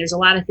 I mean, there's a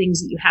lot of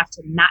things that you have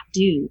to not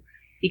do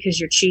because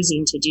you're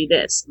choosing to do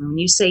this. And when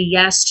you say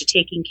yes to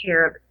taking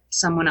care of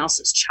someone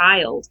else's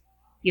child,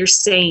 you're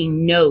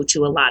saying no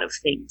to a lot of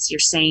things. You're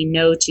saying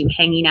no to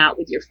hanging out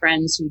with your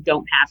friends who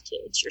don't have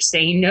kids. You're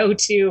saying no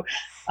to,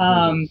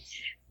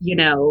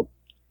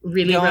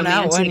 really going romantic,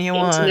 out when you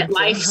intimate want.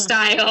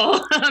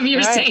 lifestyle.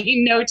 You're Right.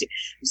 saying no to.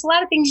 There's a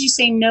lot of things you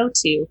say no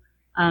to.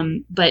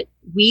 But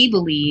we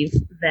believe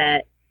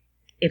that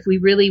if we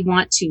really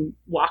want to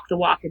walk the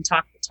walk and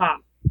talk the talk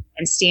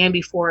and stand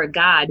before a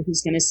God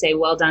who's going to say,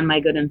 well done,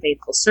 my good and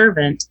faithful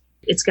servant,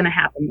 it's going to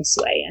happen this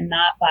way, and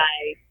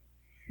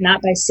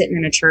not by sitting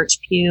in a church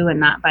pew and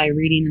not by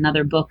reading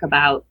another book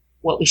about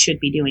what we should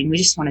be doing. We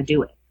just want to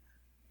do it.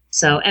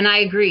 So, and I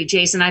agree,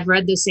 Jason, I've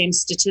read the same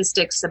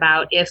statistics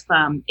about if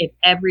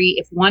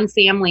one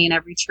family in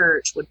every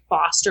church would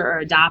foster or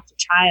adopt a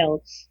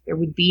child, there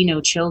would be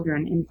no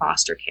children in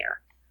foster care.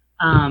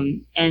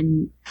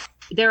 And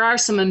there are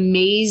some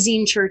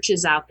amazing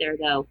churches out there,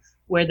 though,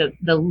 where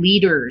the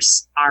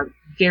leaders are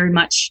very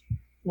much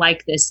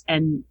like this,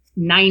 and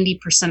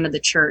 90% of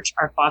the church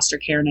are foster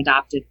care and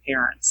adoptive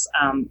parents.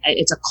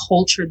 It's a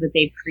culture that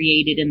they've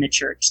created in the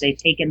church. They've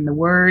taken the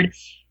word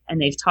and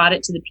they've taught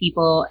it to the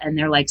people, and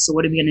they're like, so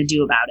what are we going to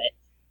do about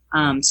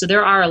it? So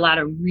there are a lot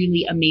of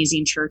really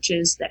amazing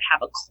churches that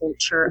have a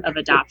culture of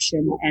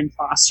adoption and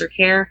foster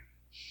care.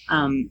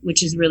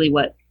 which is really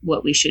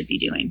what we should be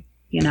doing,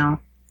 you know?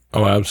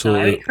 Oh, absolutely.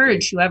 So I would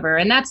encourage whoever.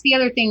 And that's the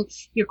other thing,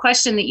 your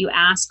question that you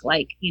ask,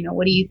 like, you know,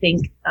 what do you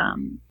think?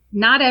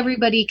 Not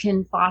everybody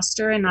can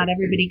foster and not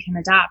everybody can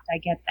adopt. I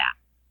get that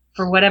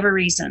for whatever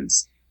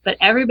reasons, but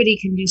everybody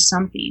can do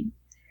something,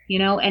 you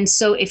know? And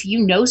so if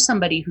you know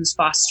somebody who's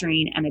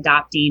fostering and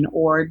adopting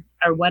or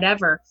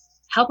whatever,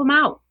 help them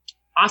out.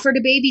 Offer to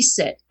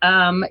babysit,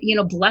 you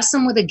know, bless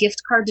them with a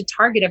gift card to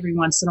Target every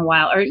once in a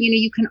while. Or, you know,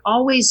 you can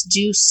always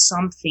do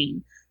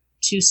something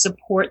to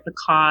support the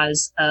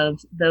cause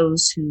of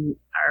those who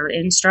are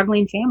in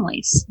struggling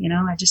families. You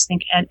know, I just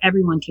think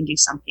everyone can do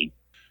something.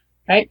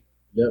 Right?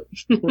 Yep.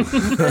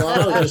 Well,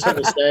 I was just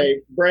going to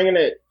say, bringing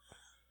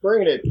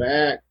it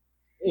back,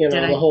 you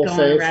know, the whole faith.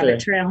 faith on a rabbit thing.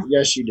 trail?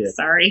 Yes, you did.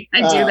 Sorry,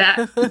 I do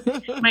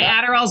that. My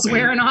Adderall's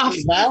wearing off.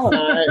 Val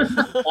and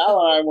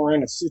I were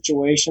in a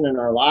situation in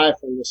our life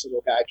when this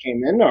little guy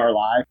came into our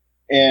life,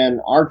 and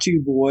our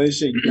two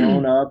boys had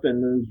grown up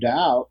and moved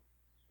out,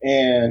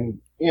 and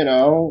you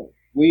know,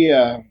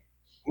 we're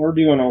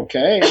doing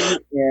okay,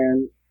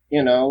 and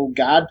you know,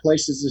 God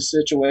places this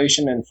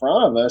situation in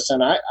front of us,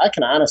 and I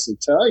can honestly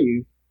tell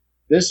you,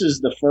 this is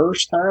the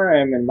first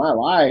time in my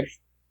life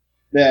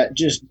that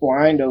just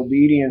blind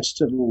obedience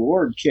to the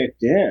Lord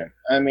kicked in.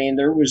 I mean,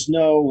 there was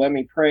no, let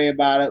me pray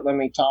about it, let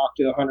me talk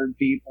to 100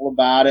 people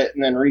about it,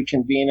 and then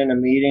reconvene in a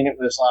meeting. It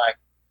was like,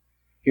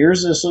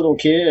 here's this little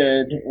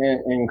kid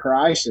in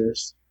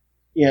crisis,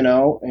 you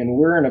know, and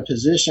we're in a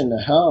position to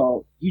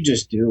help. You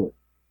just do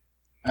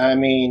it. I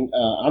mean,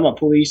 I'm a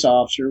police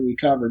officer. We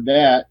covered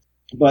that.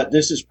 But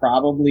this is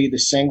probably the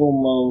single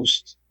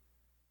most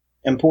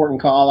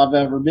important call I've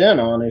ever been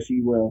on, if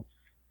you will.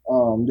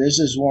 This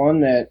is one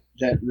that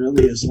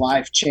really is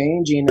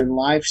life-changing and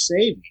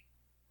life-saving.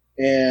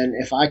 And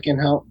if I can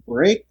help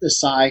break the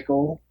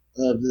cycle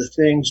of the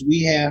things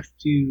we have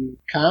to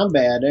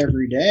combat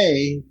every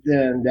day,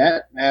 then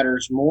that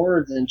matters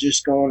more than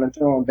just going and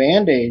throwing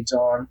Band-Aids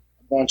on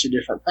a bunch of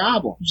different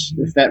problems,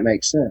 if that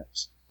makes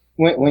sense.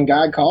 When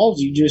God calls,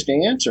 you just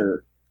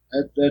answer.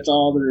 That's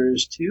all there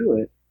is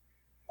to it.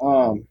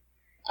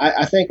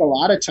 I think a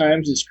lot of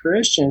times as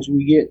Christians,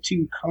 we get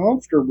too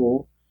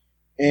comfortable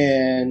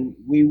and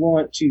we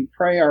want to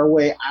pray our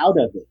way out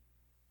of it.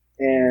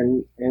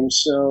 And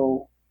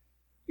so,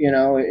 you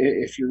know,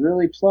 if you're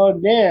really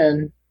plugged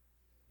in,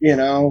 you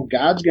know,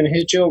 God's going to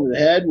hit you over the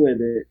head with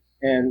it.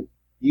 And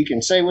you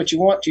can say what you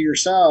want to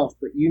yourself,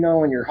 but you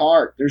know in your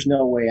heart, there's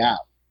no way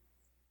out.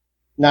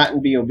 Not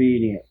and be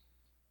obedient.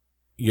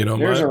 You know,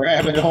 there's a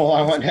rabbit hole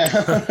I went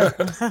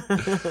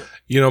down.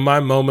 You know, my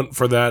moment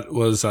for that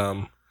was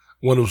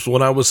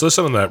when I was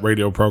listening to that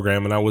radio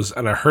program and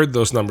I heard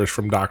those numbers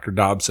from Dr.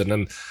 Dobson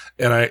and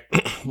I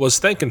was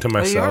thinking to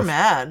myself, you were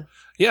mad.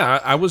 Yeah,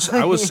 I was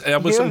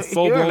in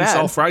full blown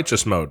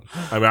self-righteous mode.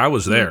 I mean, I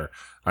was there.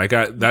 I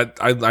got that.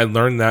 I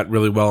learned that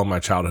really well in my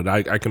childhood.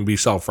 I can be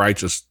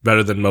self-righteous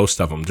better than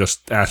most of them.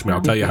 Just ask me.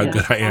 I'll tell you how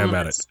good I am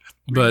at it.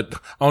 But,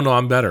 oh no,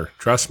 I'm better.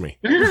 Trust me.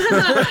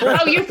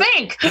 Oh, you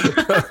think?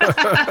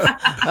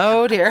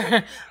 Oh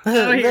dear.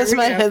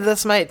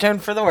 This might turn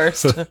for the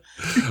worst.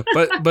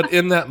 But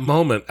in that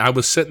moment, I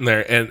was sitting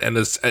there and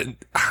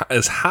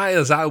as high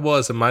as I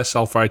was in my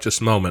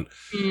self-righteous moment,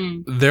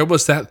 there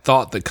was that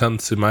thought that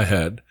comes to my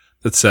head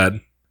that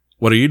said,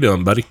 "What are you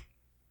doing, buddy?"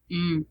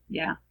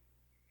 Yeah.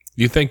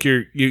 You think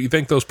you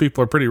think those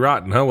people are pretty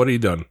rotten, huh? What are you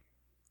doing?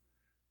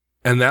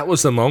 And that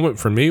was the moment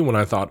for me when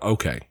I thought,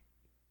 okay,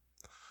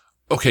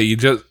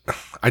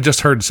 I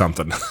just heard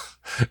something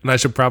and I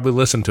should probably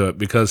listen to it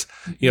because,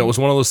 you know, it was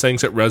one of those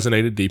things that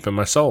resonated deep in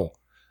my soul.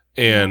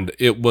 And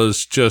it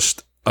was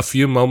just a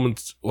few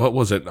moments,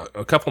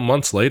 a couple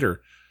months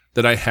later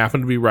that I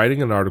happened to be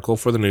writing an article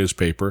for the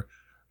newspaper.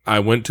 I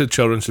went to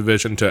Children's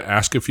Division to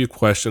ask a few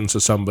questions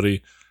to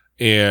somebody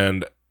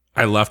and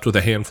I left with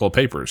a handful of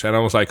papers and I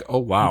was like, oh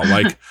wow.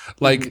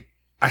 Like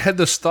I had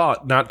this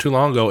thought not too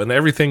long ago and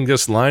everything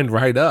just lined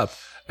right up.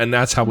 And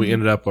that's how we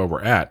ended up where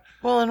we're at.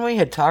 Well, and we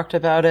had talked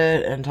about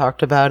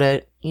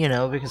it, you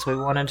know, because we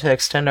wanted to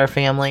extend our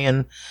family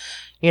and,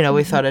 you know,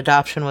 we thought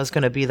adoption was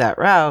going to be that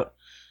route.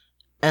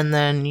 And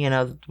then, you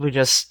know,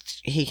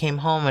 he came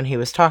home and he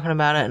was talking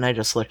about it and I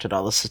just looked at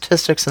all the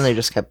statistics and they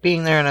just kept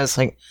being there. And I was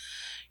like,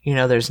 you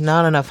know, there's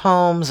not enough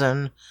homes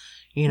and,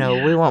 you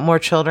know, we want more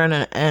children.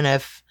 And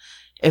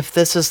if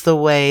this is the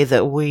way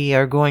that we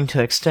are going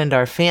to extend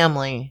our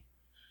family,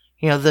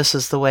 you know, this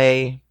is the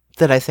way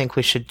that I think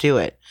we should do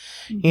it.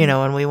 You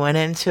know, and we went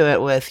into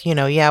it with, you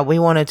know, yeah, we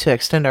wanted to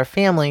extend our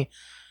family,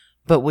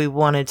 but we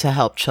wanted to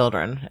help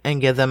children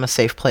and give them a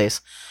safe place.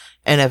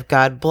 And if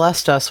God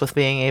blessed us with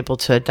being able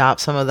to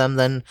adopt some of them,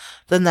 then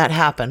that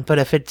happened. But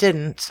if it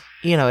didn't,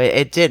 you know,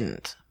 it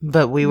didn't.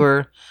 But we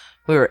were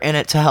in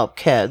it to help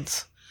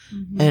kids.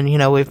 And, you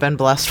know, we've been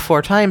blessed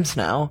 4 times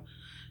now,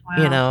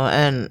 you know,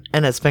 and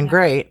it's been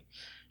great.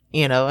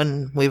 You know,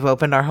 and we've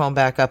opened our home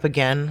back up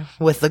again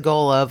with the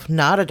goal of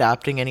not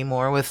adopting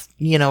anymore, with,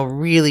 you know,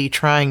 really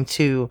trying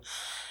to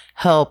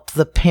help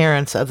the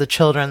parents of the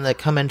children that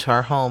come into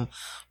our home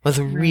with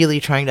really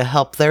trying to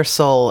help their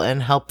soul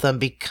and help them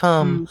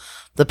become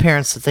the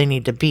parents that they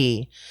need to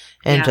be,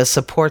 and to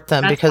support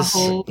them. That's because,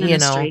 you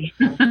know,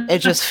 it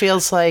just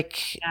feels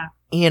like,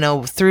 you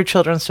know, through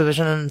Children's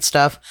Division and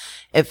stuff,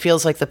 it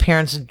feels like the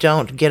parents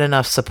don't get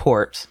enough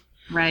support.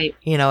 Right.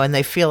 You know, and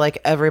they feel like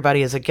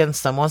everybody is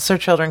against them. Once their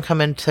children come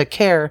into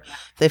care,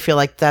 they feel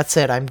like, that's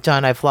it. I'm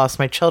done. I've lost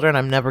my children.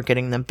 I'm never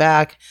getting them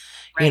back.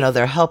 Right. You know,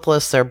 they're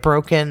helpless. They're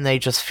broken. They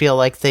just feel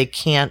like they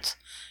can't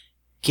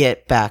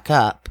get back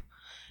up.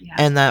 Yeah.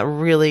 And that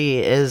really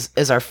is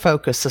our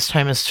focus this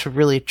time, is to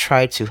really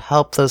try to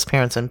help those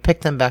parents and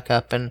pick them back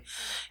up and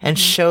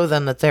show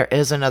them that there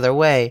is another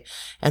way,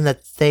 and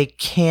that they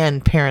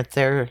can parent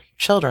their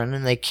children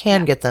and they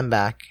can get them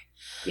back.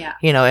 Yeah.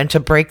 You know, and to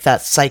break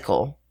that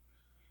cycle.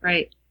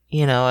 Right.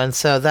 You know, and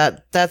so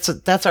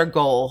that's our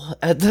goal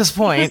at this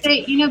point.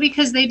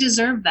 Because they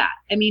deserve that.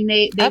 I mean,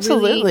 they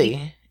absolutely.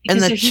 Really, and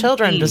the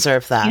children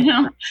deserve that. You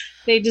know,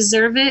 they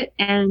deserve it,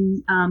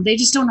 and they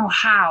just don't know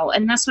how.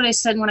 And that's what I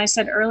said when I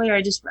said earlier.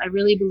 I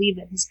really believe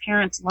that his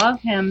parents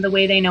love him the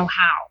way they know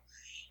how.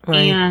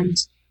 Right. And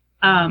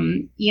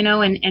you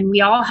know, and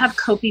we all have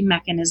coping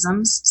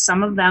mechanisms.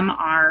 Some of them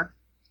are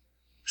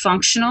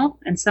functional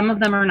and some of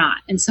them are not,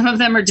 and some of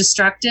them are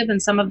destructive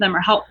and some of them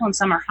are helpful and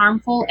some are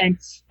harmful, and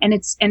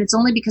it's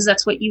only because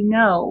that's what you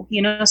know.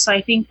 So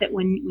I think that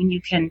when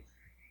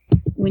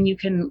you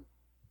can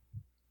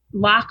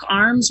lock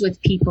arms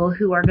with people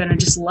who are going to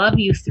just love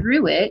you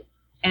through it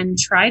and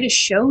try to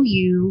show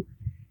you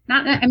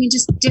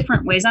just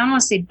different ways. I don't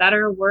want to say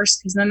better or worse,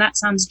 because then that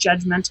sounds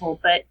judgmental,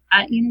 but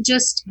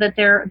just that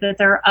there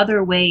are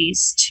other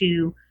ways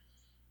to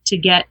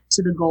get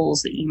to the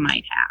goals that you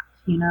might have.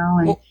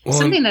 And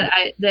something that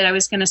I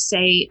was going to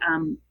say,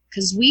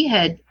 because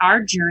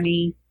our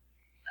journey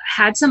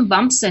had some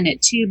bumps in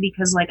it too,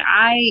 because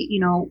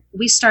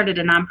we started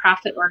a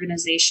nonprofit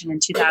organization in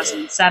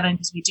 2007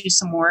 because we do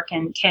some work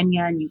in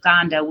Kenya and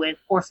Uganda with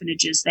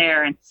orphanages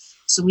there. And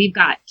so we've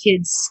got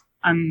kids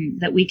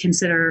that we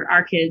consider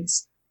our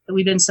kids that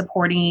we've been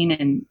supporting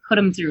and put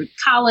them through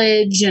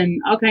college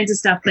and all kinds of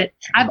stuff. But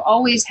I've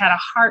always had a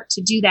heart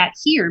to do that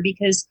here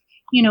because,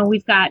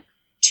 we've got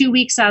 2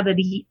 weeks out of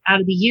the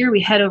year, we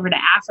head over to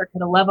Africa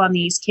to love on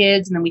these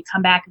kids. And then we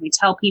come back and we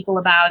tell people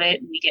about it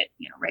and we get,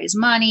 raise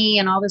money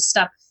and all this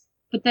stuff.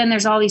 But then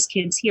there's all these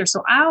kids here.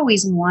 So I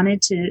always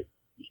wanted to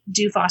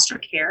do foster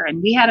care.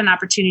 And we had an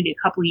opportunity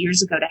a couple of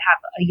years ago to have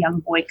a young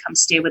boy come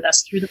stay with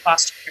us through the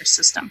foster care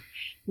system.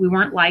 We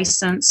weren't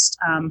licensed,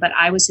 but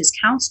I was his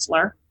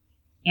counselor,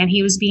 and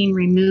he was being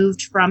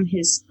removed from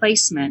his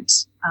placement,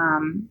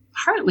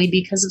 partly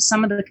because of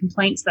some of the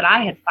complaints that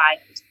I had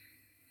filed.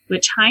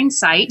 Which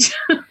hindsight,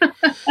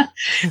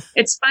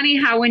 it's funny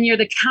how when you're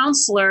the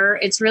counselor,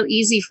 it's real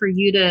easy for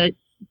you to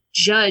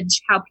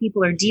judge how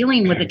people are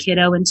dealing with a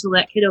kiddo until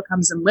that kiddo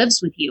comes and lives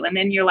with you. And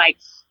then you're like,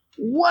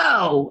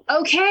 whoa,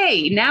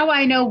 okay, now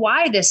I know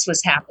why this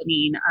was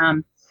happening.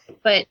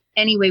 But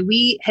anyway,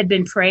 we had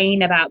been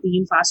praying about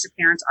being foster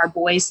parents. Our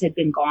boys had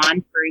been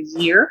gone for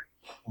a year.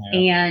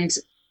 Yeah. And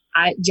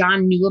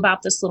John knew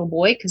about this little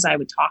boy because I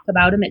would talk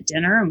about him at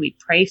dinner and we'd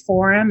pray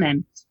for him.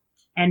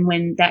 And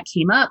when that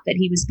came up that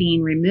he was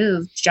being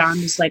removed,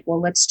 John was like, well,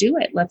 let's do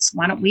it.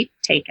 Why don't we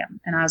take him?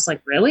 And I was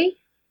like, really?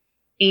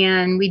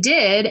 And we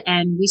did.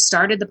 And we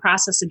started the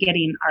process of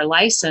getting our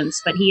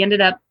license, but he ended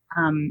up,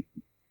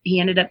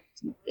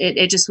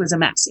 it just was a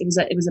mess. It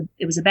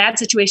was a bad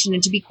situation.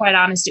 And to be quite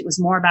honest, it was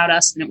more about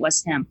us than it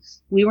was him.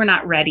 We were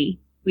not ready.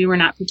 We were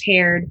not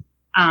prepared.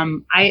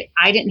 I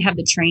didn't have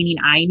the training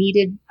I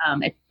needed.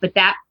 But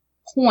that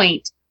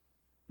point,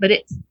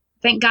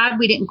 thank God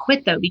we didn't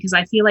quit though, because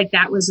I feel like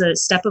that was a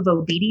step of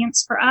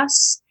obedience for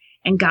us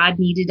and God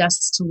needed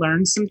us to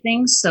learn some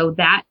things. So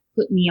that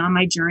put me on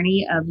my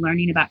journey of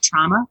learning about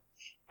trauma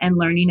and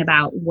learning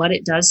about what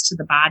it does to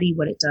the body,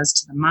 what it does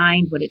to the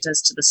mind, what it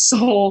does to the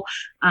soul,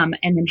 and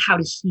then how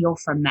to heal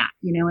from that,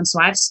 And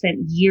so I've spent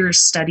years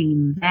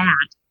studying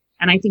that.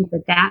 And I think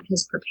that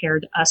has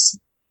prepared us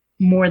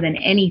more than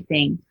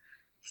anything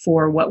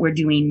for what we're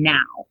doing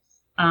now.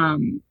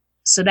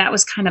 So that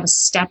was kind of a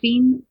step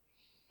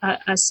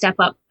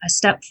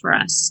for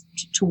us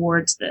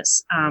towards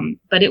this.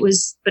 But it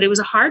was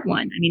a hard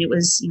one. I mean, it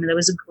was, there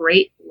was a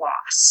great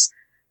loss,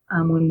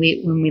 when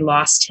we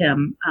lost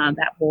him,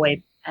 that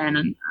boy.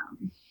 And,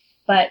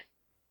 but,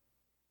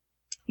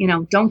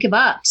 don't give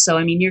up. So,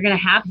 you're going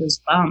to have those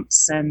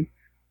bumps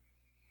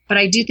but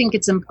I do think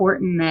it's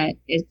important that,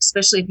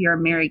 especially if you're a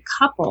married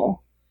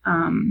couple,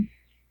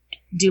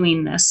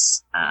 doing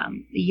this,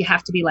 you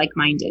have to be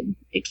like-minded.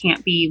 It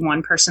can't be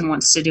one person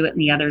wants to do it and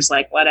the other's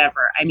like,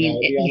 whatever.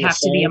 You have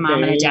to be a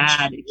mom and a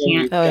dad. It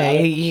can't. Oh yeah,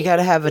 you got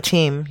to have a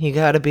team. You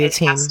got to be a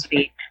team. Has to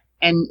be.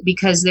 And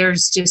because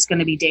there's just going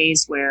to be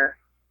days where,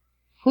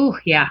 you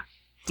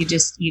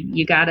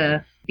got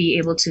to be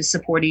able to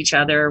support each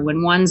other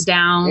when one's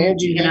down.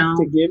 And you have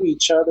to give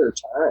each other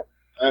time.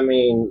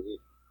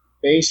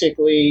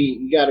 Basically,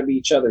 you got to be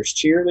each other's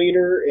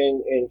cheerleader,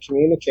 and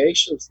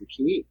communication's the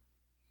key.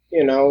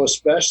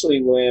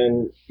 Especially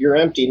when you're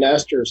empty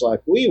nesters like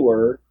we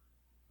were,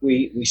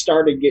 we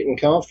started getting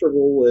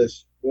comfortable with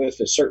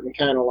a certain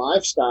kind of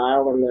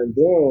lifestyle, and then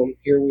boom,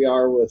 here we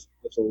are with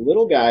a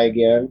little guy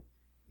again.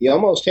 You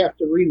almost have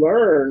to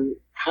relearn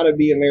how to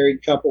be a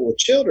married couple with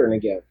children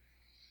again.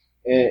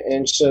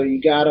 And so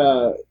you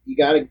gotta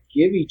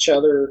give each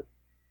other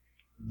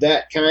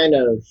that kind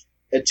of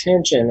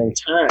attention and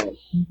time,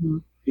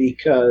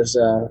 because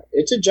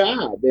it's a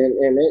job,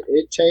 and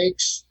it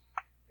takes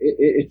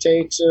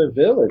a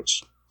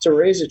village to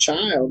raise a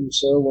child. And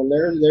so when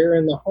they're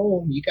in the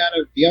home, you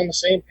gotta be on the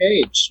same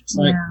page. It's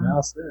like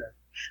Mal said.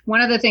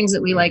 One of the things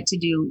that we like to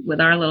do with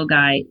our little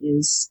guy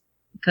is,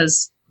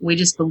 because we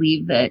just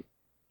believe that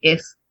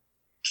if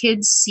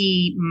kids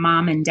see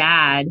mom and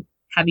dad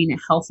having a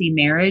healthy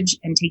marriage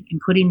and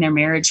putting their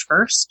marriage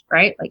first,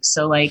 right? Like,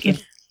 so like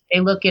if they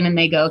look in and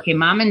they go, okay,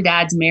 mom and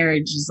dad's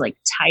marriage is like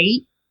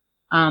tight,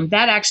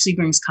 that actually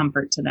brings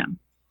comfort to them.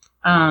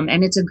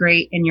 And it's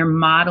and you're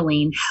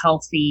modeling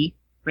healthy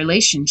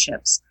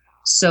relationships.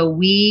 So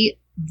we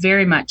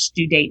very much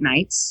do date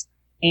nights,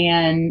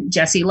 and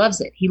Jesse loves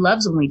it. He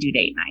loves when we do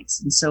date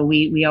nights. And so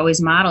we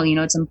always model,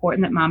 it's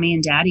important that mommy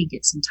and daddy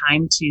get some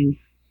time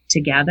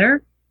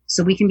together,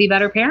 so we can be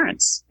better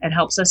parents. It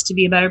helps us to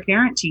be a better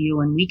parent to you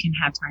when we can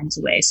have times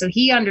away. So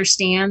he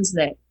understands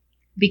that,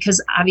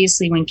 because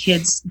obviously when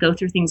kids go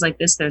through things like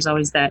this, there's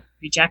always that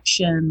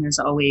rejection, there's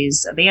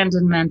always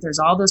abandonment, there's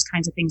all those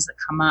kinds of things that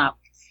come up.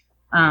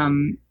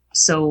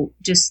 So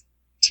just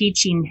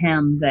teaching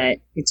him that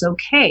it's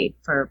okay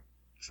for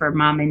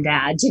mom and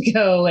dad to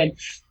go and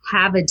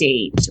have a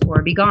date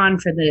or be gone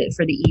for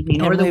the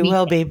evening, or the weekend.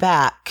 Will be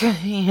back,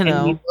 And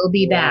we will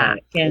be back.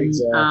 And,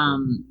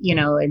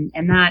 exactly.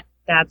 and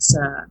that's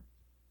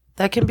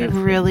that can be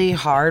really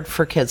hard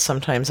for kids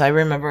sometimes. I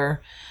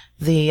remember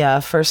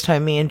the first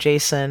time me and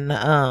Jason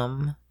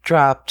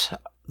dropped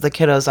the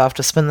kiddos off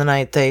to spend the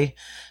night. They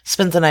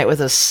spent the night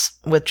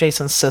with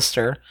Jason's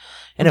sister,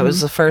 and it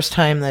was the first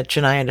time that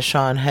Janai and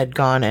Deshawn had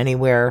gone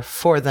anywhere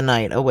for the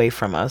night away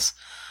from us.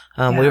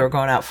 We were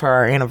going out for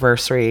our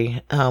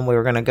anniversary. We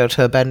were going to go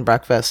to a bed and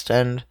breakfast,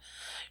 and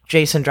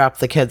Jason dropped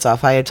the kids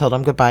off. I had told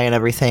him goodbye and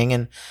everything,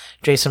 and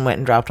Jason went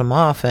and dropped them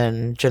off.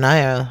 And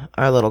Janaya,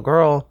 our little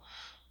girl,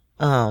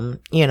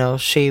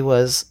 she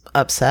was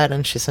upset,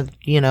 and she said,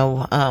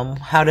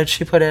 how did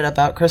she put it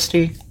about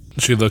Christy?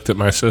 She looked at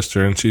my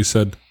sister and she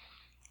said,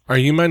 "Are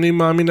you my new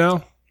mommy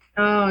now?"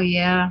 Oh,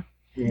 yeah.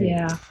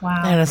 Yeah.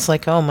 Wow. And it's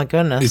like, oh my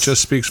goodness. It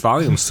just speaks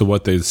volumes to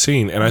what they've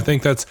seen. And I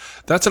think that's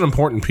an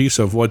important piece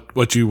of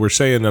what you were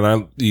saying. And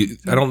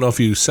I don't know if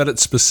you said it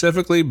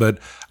specifically, but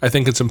I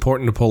think it's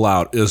important to pull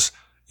out is,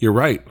 you're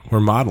right. We're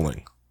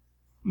modeling.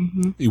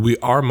 We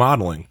are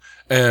modeling.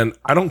 And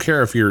I don't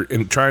care if you're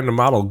trying to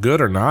model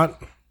good or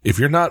not. If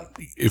you're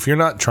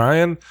not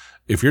trying,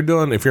 if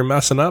you're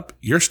messing up,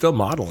 you're still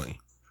modeling.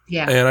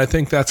 Yeah. And I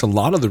think that's a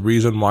lot of the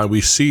reason why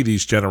we see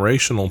these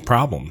generational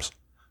problems.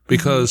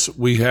 Because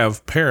we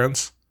have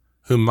parents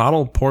who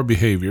model poor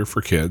behavior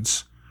for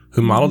kids,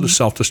 who model the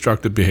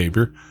self-destructive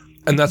behavior,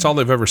 and that's all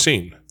they've ever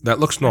seen. That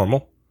looks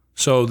normal.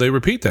 So they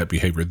repeat that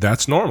behavior.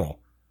 That's normal.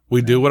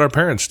 We do what our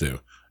parents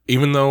do.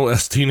 Even though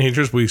as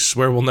teenagers, we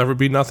swear we'll never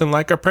be nothing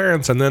like our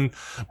parents, and then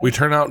we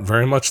turn out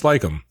very much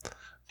like them.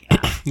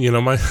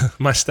 My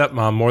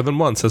stepmom more than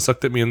once has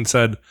looked at me and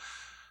said,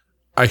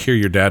 "I hear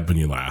your dad when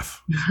you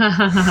laugh."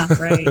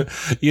 Right.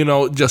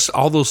 Just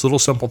all those little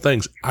simple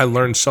things. I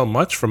learned so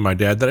much from my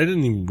dad that I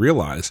didn't even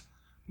realize.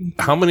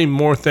 How many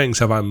more things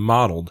have I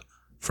modeled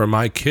for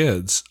my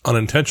kids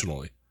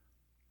unintentionally?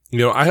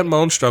 I had my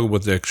own struggle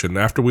with addiction.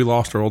 After we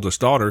lost our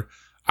oldest daughter,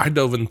 I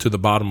dove into the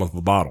bottom of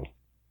a bottle.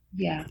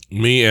 Yeah.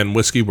 Me and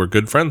whiskey were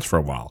good friends for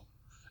a while.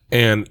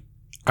 And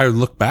I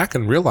look back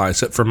and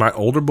realize that for my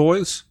older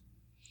boys,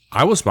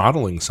 I was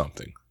modeling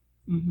something.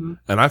 And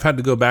I've had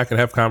to go back and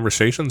have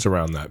conversations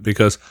around that,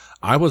 because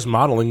I was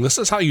modeling, this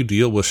is how you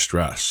deal with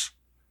stress.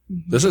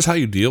 This is how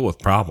you deal with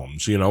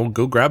problems.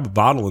 Go grab a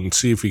bottle and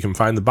see if you can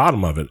find the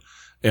bottom of it.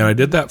 And I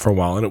did that for a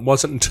while. And it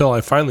wasn't until I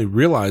finally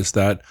realized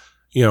that,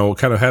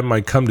 kind of had my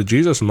come to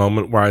Jesus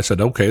moment where I said,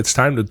 okay, it's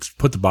time to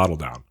put the bottle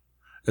down.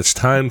 It's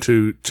time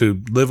to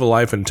live a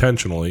life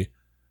intentionally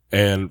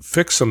and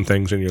fix some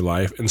things in your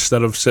life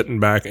instead of sitting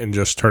back and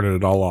just turning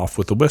it all off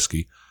with the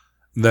whiskey.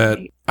 That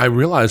I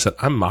realize that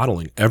I'm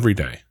modeling every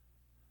day.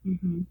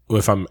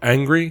 If I'm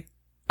angry,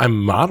 I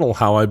model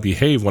how I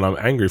behave when I'm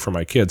angry for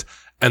my kids,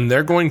 and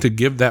they're going to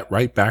give that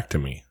right back to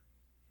me.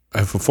 I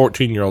have a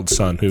 14-year-old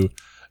son who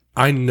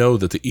I know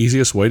that the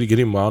easiest way to get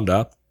him wound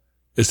up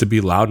is to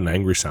be loud and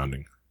angry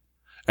sounding.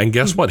 And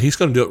guess what? He's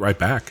going to do it right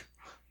back.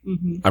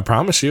 I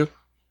promise you.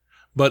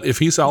 But if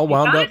he's all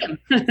wound up,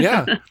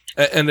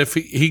 and if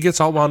he gets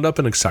all wound up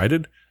and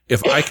excited,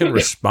 if I can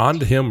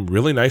respond to him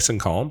really nice and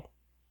calm,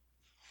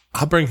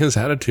 I'll bring his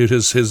attitude,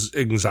 his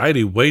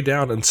anxiety way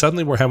down, and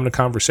suddenly we're having a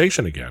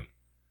conversation again.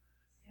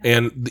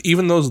 And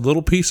even those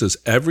little pieces,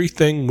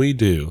 everything we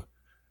do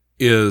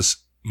is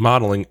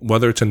modeling,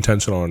 whether it's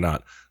intentional or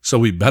not. So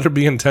we better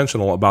be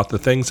intentional about the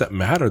things that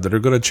matter, that are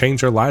going to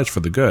change our lives for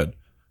the good.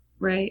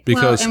 Right.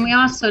 Because, and we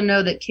also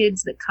know that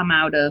kids that come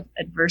out of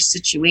adverse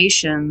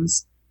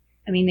situations,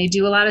 I mean, they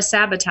do a lot of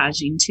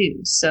sabotaging too.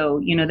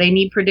 So, they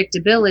need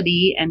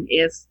predictability. And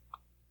if,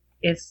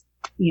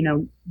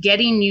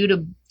 getting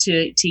you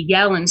to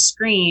yell and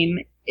scream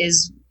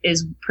is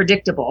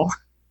predictable,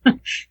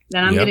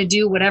 then I'm going to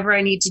do whatever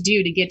I need to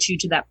do to get you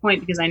to that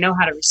point, because I know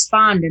how to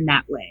respond in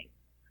that way.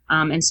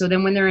 And so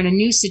then when they're in a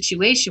new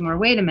situation where,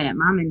 wait a minute,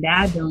 mom and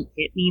dad don't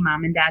hit me,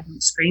 mom and dad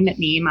don't scream at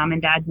me, mom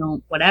and dad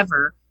don't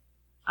whatever,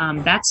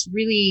 that's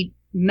really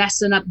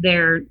messing up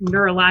their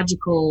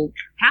neurological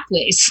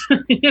pathways,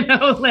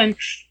 and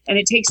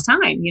it takes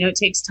time, it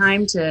takes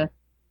time to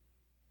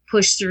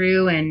push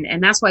through.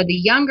 And that's why with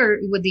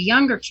the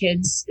younger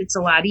kids, it's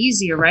a lot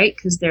easier, right?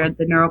 Because they're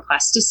the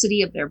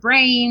neuroplasticity of their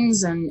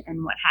brains and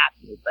what have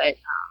you. But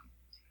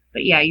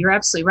yeah, you're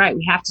absolutely right.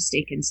 We have to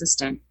stay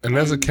consistent. And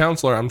as a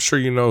counselor, I'm sure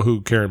you know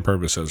who Karen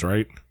Purvis is,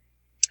 right?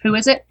 Who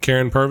is it?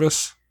 Karen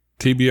Purvis,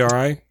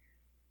 TBRI.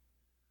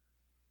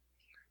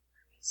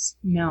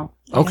 No.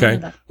 Okay.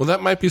 Well,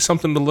 that might be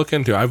something to look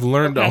into. I've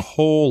learned a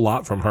whole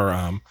lot from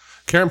her.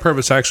 Karen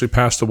Purvis actually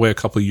passed away a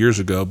couple of years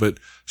ago, but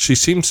she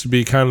seems to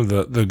be kind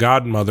of the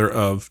godmother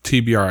of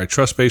TBRI,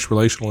 Trust-Based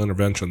Relational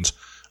Interventions.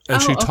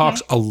 And she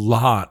talks a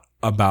lot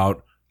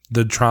about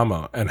the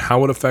trauma and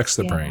how it affects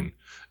the brain.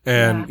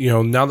 And,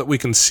 now that we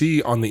can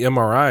see on the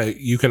MRI,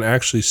 you can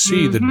actually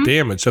see the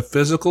damage, the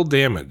physical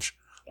damage.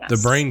 Yes. The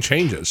brain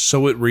changes,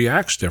 so it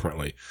reacts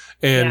differently.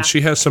 And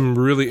she has some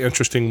really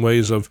interesting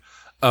ways of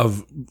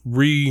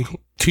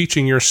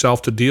re-teaching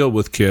yourself to deal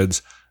with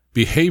kids'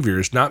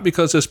 behaviors, not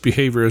because this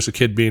behavior is a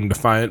kid being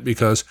defiant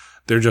because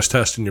they're just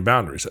testing your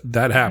boundaries.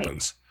 That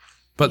happens.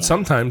 But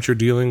sometimes you're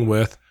dealing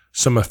with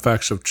some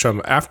effects of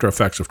trauma, after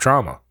effects of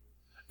trauma,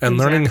 and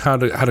learning how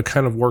to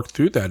kind of work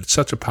through that. It's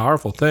such a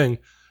powerful thing.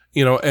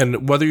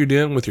 And whether you're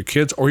dealing with your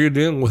kids or you're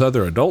dealing with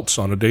other adults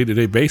on a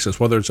day-to-day basis,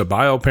 whether it's a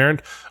bio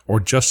parent or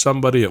just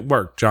somebody at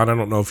work. John, I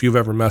don't know if you've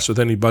ever messed with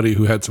anybody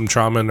who had some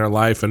trauma in their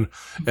life and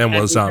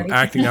was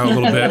acting out a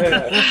little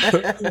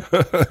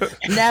bit.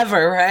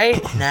 Never,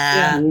 right?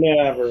 Nah.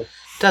 Never.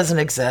 Doesn't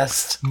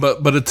exist.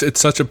 But it's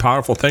such a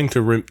powerful thing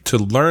to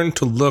learn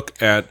to look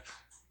at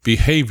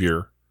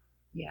behavior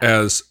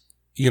as,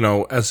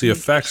 as the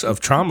effects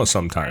of trauma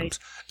sometimes.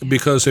 Right.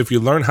 Because if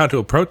you learn how to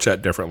approach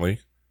that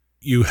differently,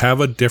 you have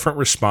a different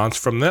response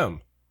from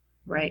them.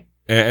 Right.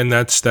 And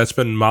that's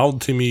been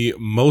modeled to me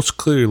most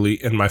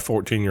clearly in my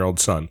 14-year-old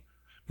son,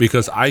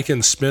 because I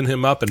can spin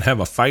him up and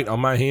have a fight on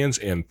my hands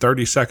in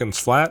 30 seconds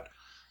flat,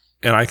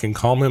 and I can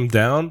calm him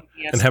down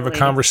and have a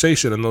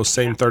conversation in those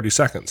same 30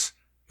 seconds.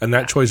 And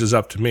that choice is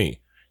up to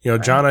me.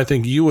 John, I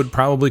think you would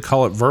probably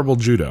call it verbal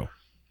judo.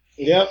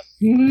 Yep.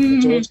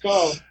 That's what it's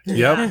called.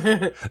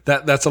 Yep.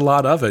 That's a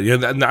lot of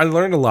it. And I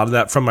learned a lot of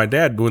that from my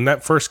dad. When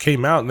that first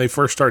came out and they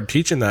first started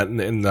teaching that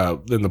in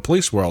the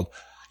police world,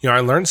 I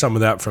learned some of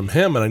that from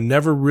him, and I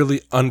never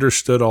really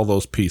understood all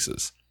those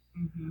pieces.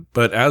 Mm-hmm.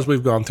 But as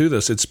we've gone through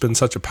this, it's been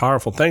such a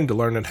powerful thing to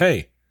learn that,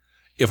 hey,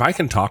 if I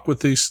can talk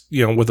with these,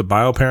 with a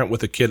bio parent,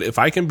 with a kid, if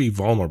I can be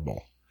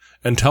vulnerable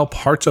and tell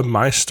parts of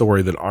my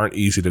story that aren't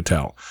easy to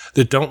tell,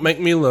 that don't make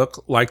me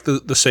look like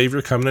the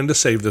savior coming in to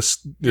save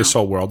this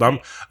whole world.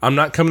 I'm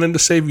not coming in to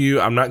save you.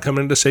 I'm not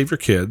coming in to save your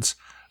kids.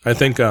 I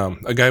think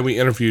a guy we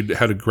interviewed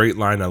had a great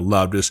line I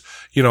loved is,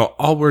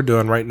 all we're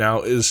doing right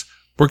now is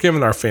we're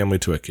giving our family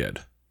to a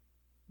kid.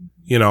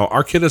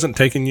 Our kid isn't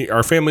taking you,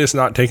 our family is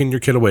not taking your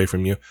kid away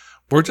from you.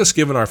 We're just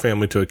giving our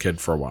family to a kid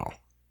for a while.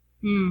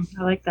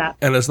 I like that.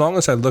 And as long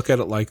as I look at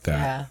it like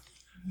that,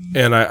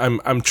 and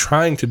I'm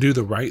trying to do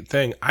the right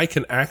thing, I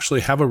can actually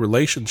have a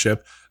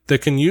relationship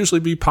that can usually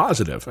be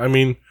positive. I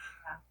mean,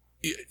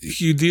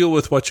 you deal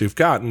with what you've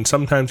got, and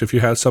sometimes if you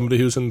have somebody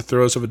who's in the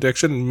throes of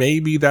addiction,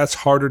 maybe that's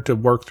harder to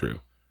work through.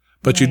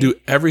 But you do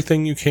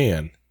everything you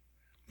can,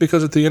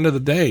 because at the end of the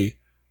day,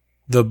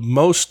 the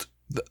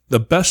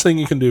best thing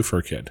you can do for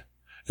a kid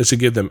is to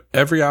give them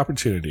every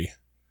opportunity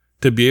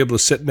to be able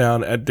to sit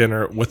down at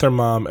dinner with their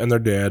mom and their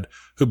dad,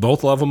 who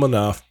both love them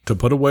enough to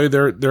put away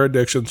their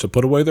addictions, to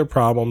put away their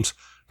problems,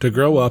 to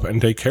grow up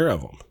and take care of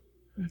them.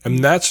 Mm-hmm.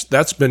 And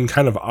that's been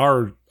kind of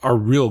our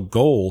real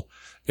goal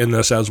in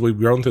this as we've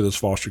grown through this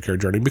foster care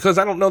journey, because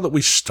I don't know that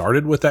we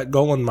started with that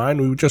goal in mind.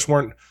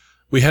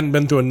 We hadn't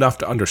been through enough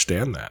to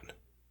understand that.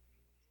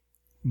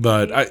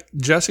 But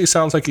Jesse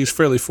sounds like he's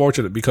fairly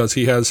fortunate because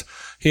he has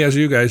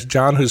you guys,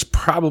 John, who's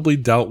probably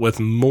dealt with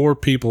more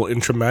people in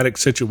traumatic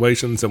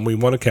situations than we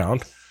want to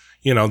count.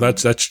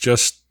 That's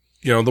just,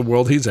 the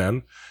world he's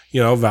in.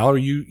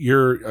 Valerie,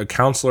 you're a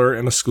counselor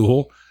in a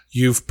school.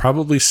 You've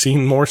probably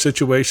seen more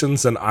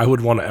situations than I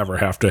would want to ever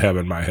have to have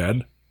in my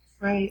head.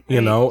 Right.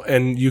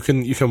 And you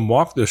can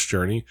walk this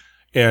journey,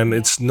 and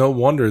it's no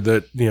wonder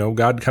that,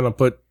 God kind of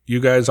put you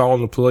guys all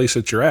in the place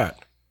that you're at.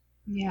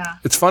 Yeah.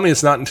 It's funny,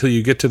 it's not until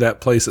you get to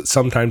that place that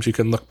sometimes you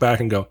can look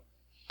back and go,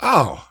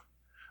 oh,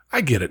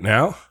 I get it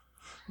now.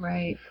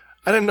 Right.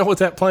 I didn't know what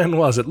that plan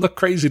was. It looked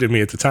crazy to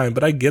me at the time,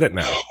 but I get it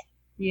now.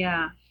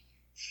 Yeah.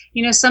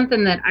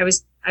 Something that I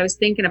was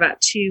thinking about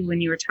too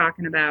when you were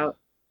talking about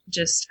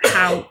just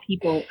how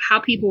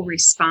people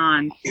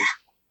respond.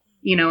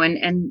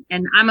 and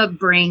I'm a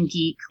brain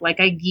geek. Like,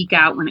 I geek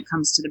out when it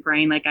comes to the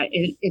brain. Like,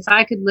 if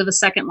I could live a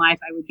second life,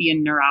 I would be a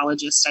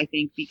neurologist, I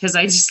think, because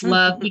I just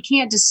love, you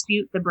can't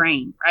dispute the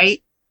brain,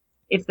 right?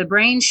 If the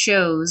brain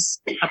shows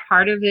a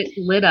part of it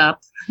lit up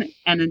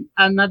and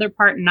another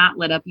part not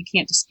lit up, you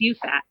can't dispute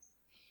that.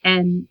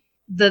 And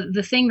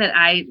the thing that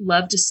I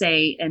love to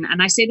say, and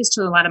I say this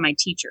to a lot of my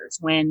teachers,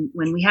 when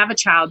we have a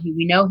child who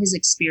we know has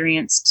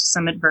experienced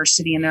some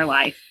adversity in their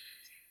life,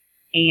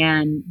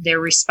 and they're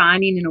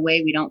responding in a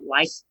way we don't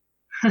like,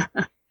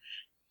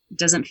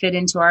 doesn't fit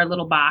into our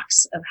little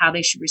box of how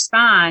they should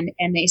respond.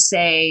 And they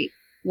say,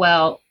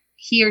 well,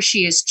 he or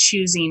she is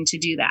choosing to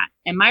do that.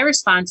 And my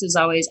response is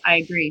always, I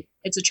agree.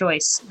 It's a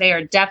choice. They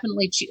are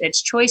definitely,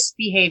 it's choice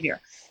behavior,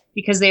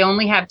 because they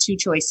only have two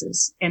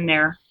choices in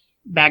their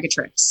bag of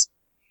tricks,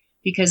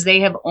 because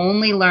they have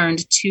only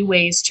learned two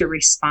ways to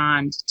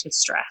respond to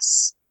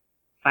stress,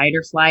 fight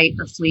or flight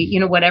or flee,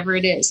 whatever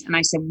it is. And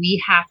I said,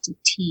 we have to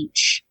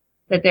teach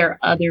that there are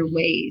other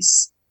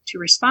ways to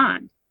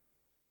respond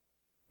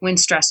when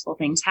stressful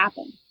things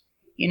happen,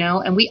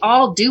 and we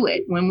all do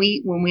it. When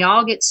we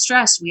all get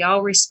stressed, we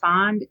all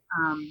respond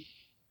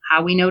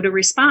how we know to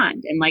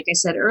respond. And like I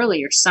said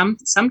earlier,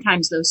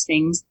 sometimes those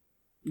things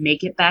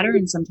make it better,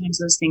 and sometimes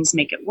those things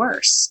make it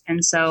worse.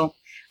 And so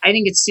I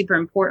think it's super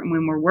important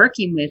when we're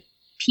working with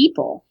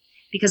people,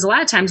 because a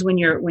lot of times when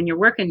you're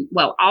working,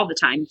 well, all the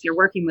time, if you're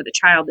working with a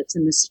child that's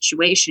in this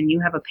situation, you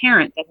have a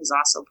parent that has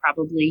also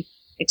probably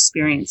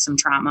experienced some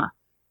trauma.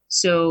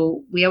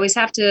 So we always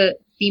have to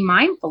be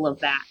mindful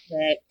of that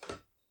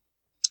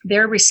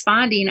they're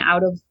responding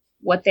out of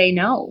what they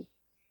know.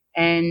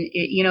 And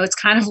it's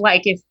kind of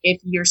like if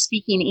you're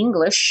speaking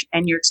English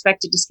and you're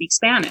expected to speak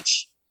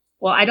Spanish.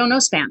 Well, I don't know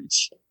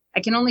Spanish.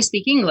 I can only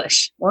speak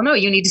English. Well, no,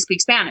 you need to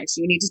speak Spanish.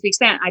 You need to speak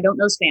Spanish. I don't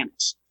know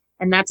Spanish.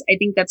 And I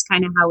think that's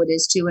kind of how it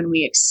is too. And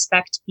we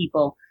expect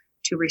people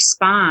to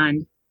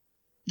respond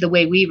the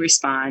way we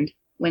respond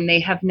when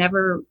they've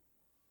never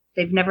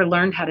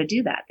learned how to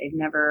do that. They've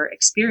never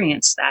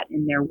experienced that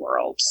in their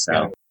world.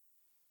 So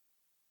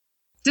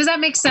does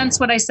that make sense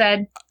what I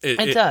said?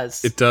 It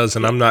does. It does.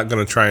 And I'm not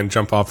going to try and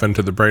jump off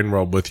into the brain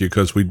world with you,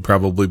 because we'd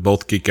probably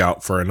both geek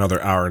out for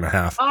another hour and a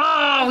half.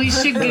 Oh, we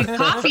should get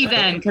coffee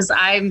then, because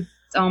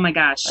oh my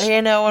gosh.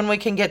 When we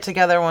can get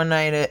together one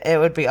night, it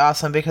would be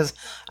awesome, because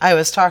I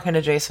was talking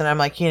to Jason. I'm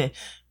like,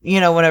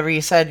 whenever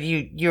you said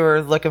you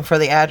were looking for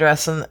the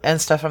address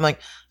and stuff, I'm like,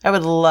 I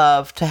would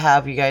love to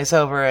have you guys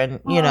over and,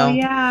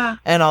 yeah.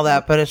 and all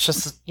that. But it's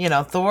just,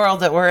 the world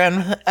that we're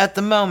in at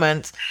the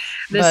moment.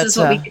 This is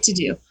what we get to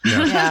do.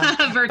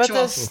 Yeah. Virtual.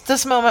 But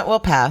this moment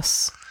will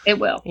pass. It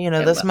will.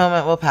 This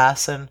moment will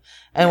pass. And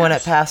when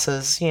it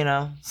passes,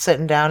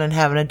 sitting down and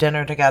having a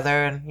dinner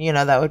together, and,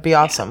 that would be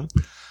awesome.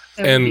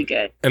 That would be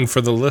good. And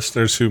for the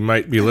listeners who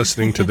might be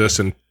listening to this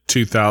in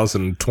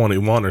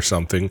 2021 or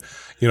something,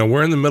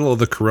 we're in the middle of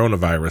the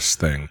coronavirus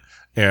thing.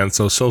 And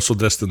so social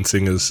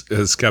distancing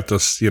has kept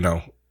us,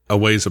 a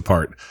ways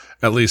apart.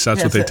 At least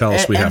that's what they tell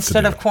us we have to do.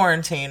 Instead of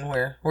quarantine,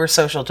 we're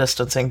social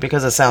distancing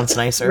because it sounds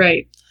nicer.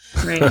 Right.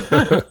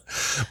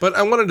 But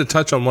I wanted to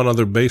touch on one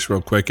other base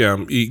real quick.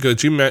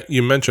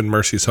 You mentioned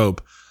Mercy's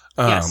Hope.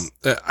 Yes.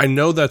 I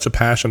know that's a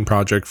passion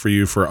project for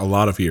you for a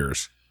lot of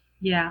years.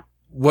 Yeah.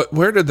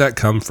 Where did that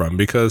come from?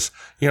 Because,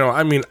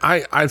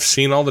 I've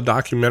seen all the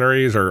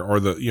documentaries or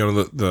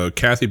the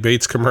Kathy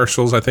Bates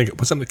commercials. I think it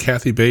wasn't the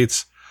Kathy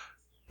Bates,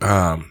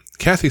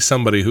 Kathy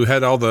somebody who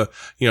had all the,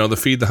 the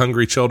Feed the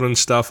Hungry Children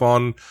stuff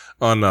on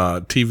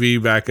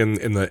TV back in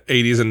the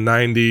 80s and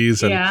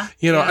 90s.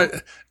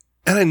 And,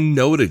 and I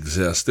know it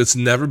exists. It's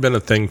never been a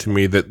thing to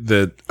me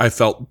that I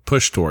felt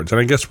pushed towards. And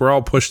I guess we're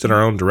all pushed in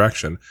our own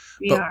direction.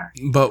 We are.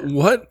 But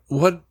what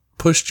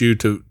pushed you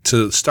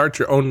to start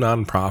your own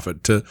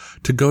nonprofit,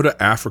 to go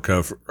to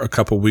Africa for a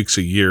couple weeks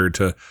a year,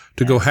 to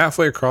go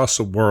halfway across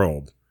the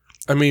world?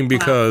 I mean,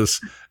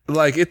 because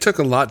it took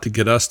a lot to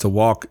get us to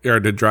walk or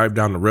to drive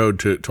down the road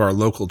to our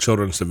local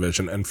children's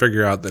division and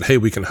figure out that, hey,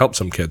 we can help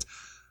some kids.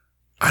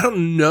 I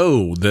don't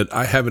know that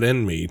I have it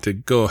in me to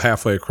go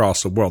halfway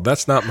across the world.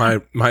 That's not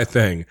my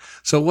thing.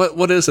 So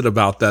what is it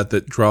about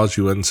that draws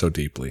you in so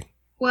deeply?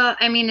 Well,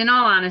 I mean, in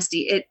all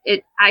honesty,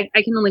 I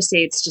can only say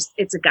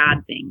it's a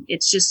God thing.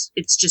 It's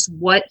just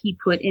what he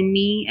put in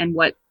me, and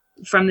what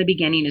from the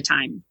beginning of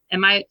time.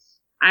 And I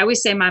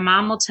always say, my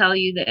mom will tell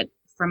you that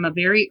from a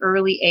very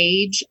early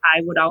age,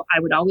 I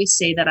would always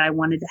say that I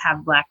wanted to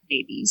have Black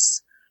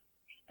babies,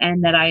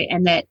 and that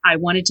I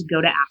wanted to go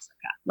to Africa.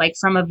 Like,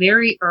 from a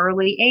very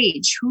early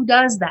age. Who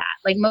does that?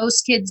 Like,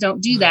 most kids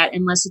don't do that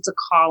unless it's a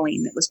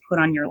calling that was put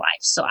on your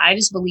life. So I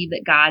just believe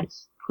that God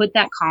put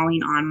that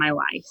calling on my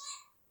life.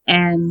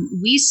 And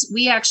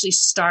we actually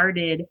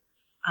started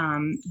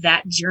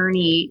that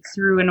journey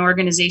through an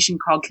organization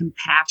called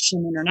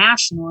Compassion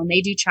International, and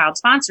they do child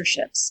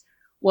sponsorships.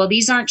 Well,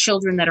 these aren't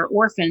children that are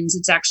orphans.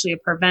 It's actually a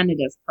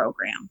preventative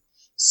program.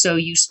 So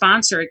you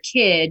sponsor a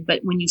kid, but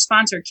when you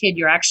sponsor a kid,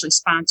 you're actually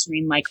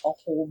sponsoring like a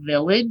whole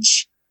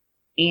village,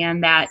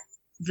 and that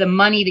the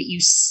money that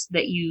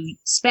you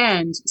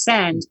send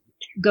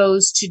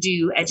goes to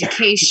do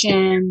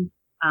education,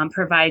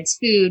 provides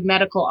food,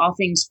 medical, all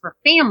things for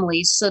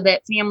families so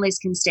that families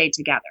can stay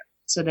together,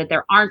 so that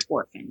there aren't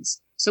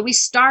orphans. So we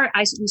started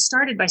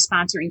by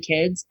sponsoring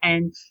kids,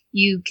 and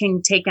you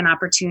can take an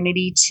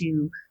opportunity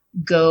to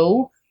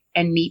go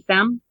and meet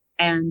them.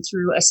 And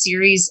through a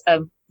series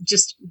of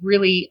just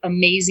really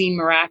amazing,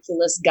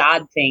 miraculous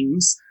God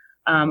things,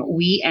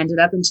 we ended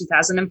up in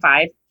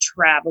 2005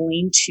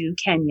 traveling to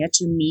Kenya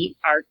to meet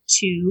our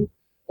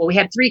we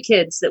had 3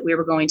 kids that we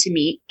were going to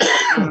meet.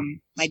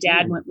 My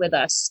dad went with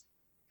us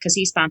because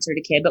he sponsored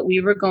a kid, but we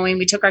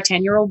took our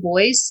 10-year-old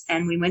boys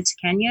and we went to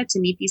Kenya to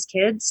meet these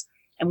kids.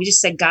 And we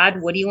just said,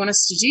 God, what do you want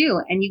us to do?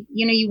 And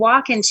you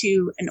walk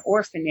into an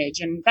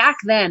orphanage, and back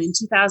then in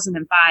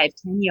 2005,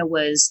 Kenya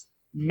was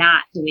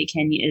not the way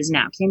Kenya is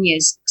now. Kenya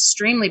is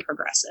extremely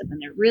progressive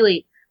and they're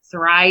really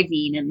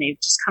thriving and they've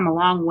just come a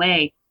long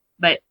way.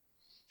 But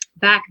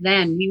back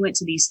then we went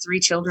to these 3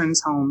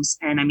 children's homes,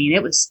 and I mean,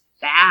 it was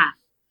bad.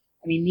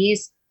 I mean,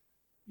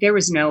 there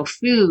was no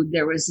food,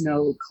 there was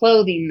no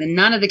clothing,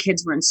 none of the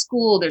kids were in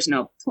school. There's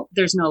no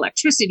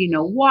electricity,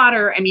 no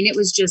water. I mean, it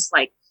was just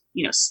like,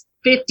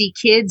 50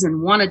 kids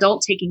and 1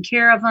 adult taking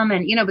care of them.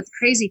 And, but the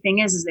crazy thing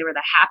is they were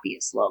the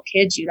happiest little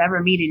kids you'd ever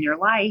meet in your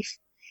life.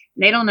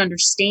 And they don't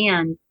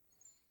understand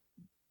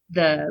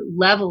the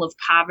level of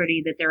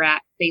poverty that they're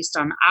at based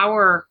on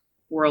our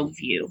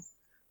worldview.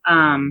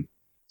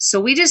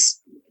 So we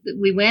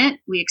went,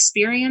 we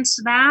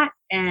experienced that,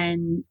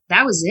 and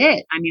that was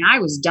it. I mean, I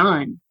was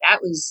done. I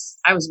was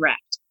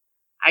wrecked.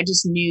 I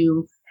just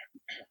knew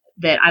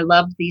that I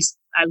loved the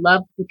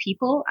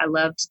people, I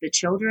loved the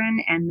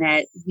children, and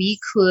that we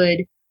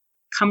could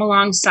come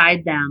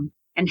alongside them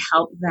and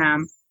help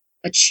them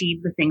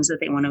achieve the things that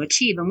they want to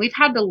achieve. And we've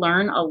had to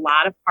learn a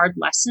lot of hard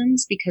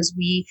lessons because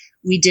we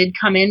did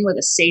come in with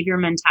a savior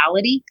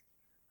mentality.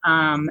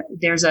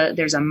 There's a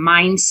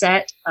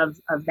mindset of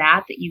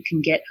that you can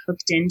get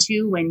hooked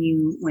into when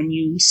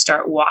you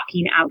start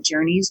walking out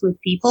journeys with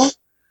people,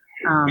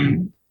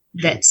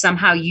 that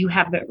somehow you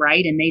have it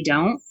right and they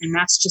don't. And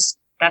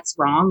that's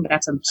wrong.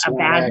 That's a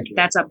bad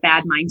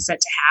mindset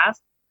to have.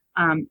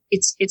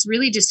 It's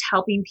really just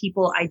helping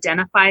people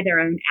identify their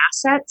own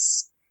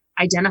assets,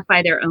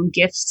 identify their own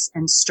gifts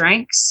and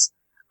strengths,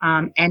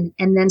 and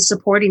then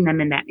supporting them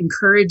in that,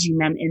 encouraging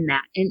them in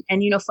that. And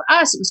for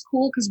us, it was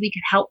cool because we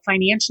could help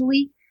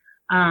financially.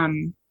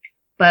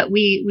 But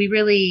we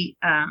really,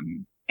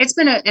 it's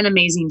been an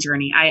amazing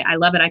journey. I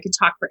love it. I could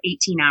talk for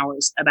 18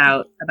 hours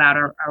about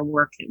our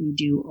work that we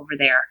do over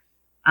there.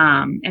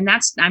 And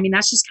that's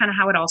just kind of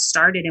how it all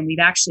started. And we've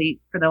actually,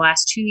 for the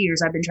last 2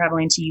 years, I've been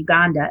traveling to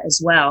Uganda as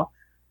well.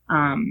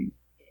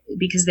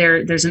 Because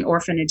there's an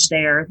orphanage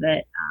there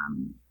that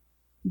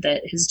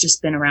has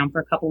just been around for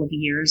a couple of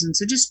years. And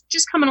so just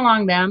coming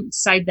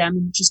alongside them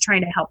and just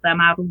trying to help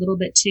them out a little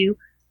bit too.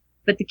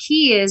 But the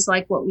key is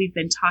like what we've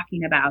been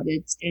talking about.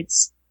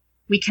 It's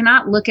we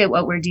cannot look at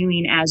what we're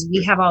doing as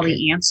we have all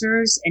the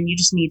answers and you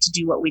just need to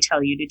do what we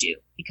tell you to do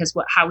because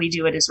how we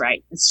do it is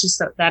right. It's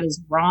just that is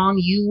wrong.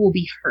 You will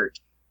be hurt.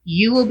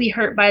 You will be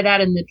hurt by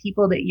that. And the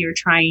people that you're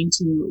trying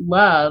to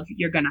love,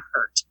 you're going to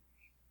hurt.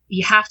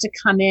 You have to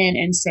come in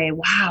and say,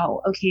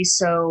 wow, okay,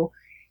 so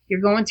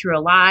you're going through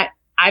a lot.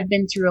 I've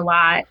been through a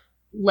lot.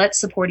 Let's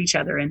support each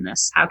other in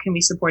this. How can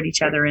we support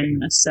each other in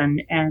this?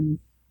 And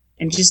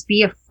just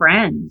be a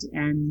friend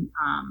and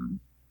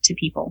to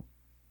people.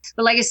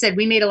 But like I said,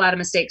 we made a lot of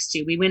mistakes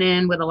too. We went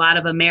in with a lot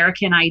of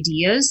American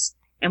ideas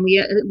and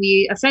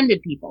we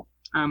offended people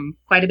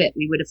quite a bit.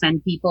 We would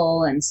offend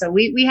people. And so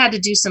we had to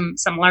do some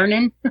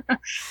learning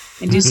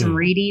and do some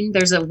reading.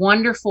 There's a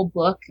wonderful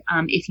book.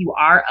 If you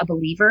are a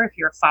believer, if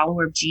you're a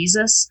follower of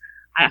Jesus,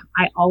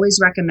 I always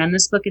recommend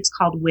this book. It's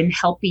called When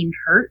Helping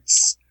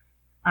Hurts.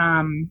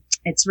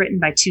 It's written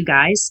by 2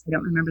 guys. I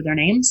don't remember their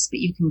names, but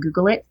you can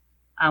Google it.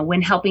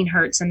 When Helping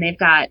Hurts. And they've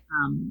got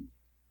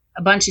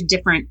a bunch of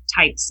different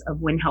types of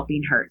When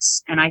Helping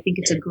Hurts. And I think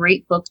it's a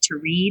great book to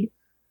read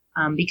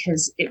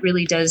because it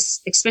really does,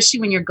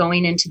 especially when you're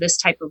going into this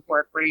type of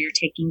work where you're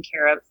taking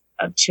care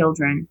of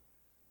children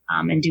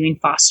and doing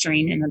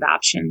fostering and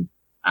adoption.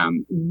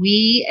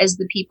 We, as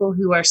the people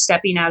who are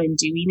stepping out and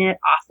doing it,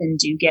 often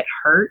do get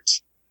hurt.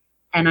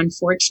 And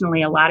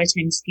unfortunately, a lot of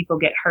times people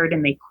get hurt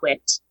and they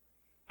quit.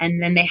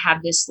 And then they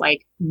have this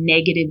like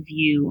negative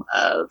view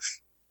of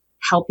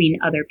helping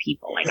other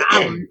people. Like,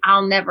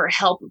 I'll never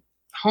help a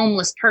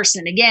homeless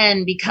person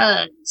again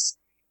because,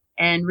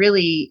 and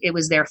really it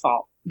was their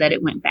fault that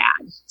it went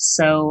bad.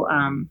 So,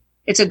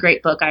 it's a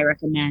great book I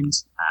recommend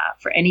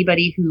for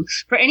anybody who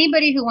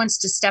wants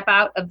to step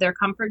out of their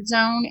comfort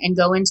zone and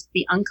go into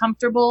the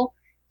uncomfortable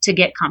to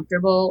get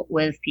comfortable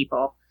with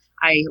people.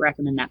 I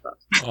recommend that book.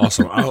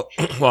 Awesome.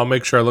 I'll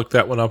make sure I look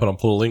that one up and I'll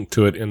put a link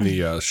to it in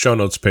the show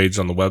notes page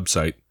on the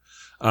website.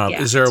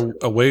 Is there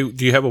a way,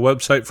 do you have a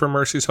website for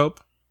Mercy's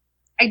Hope?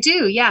 I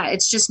do. Yeah.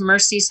 It's just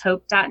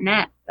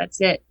mercyshope.net. That's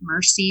it.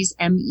 Mercy's,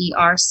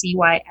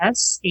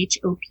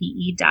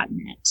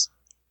 MERCYSHOPE.net.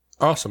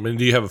 Awesome. And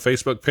do you have a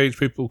Facebook page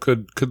people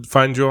could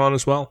find you on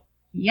as well?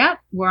 Yep.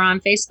 We're on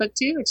Facebook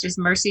too. It's just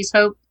Mercy's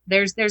Hope.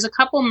 There's a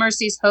couple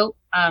Mercy's Hope.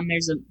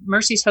 There's a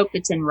Mercy's Hope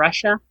that's in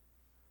Russia.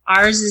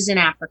 Ours is in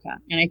Africa,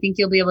 and I think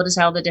you'll be able to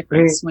tell the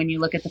difference when you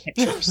look at the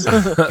pictures.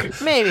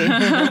 Maybe.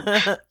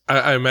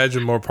 I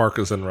imagine more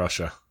parkas in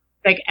Russia.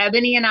 Like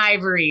ebony and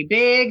ivory,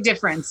 big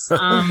difference in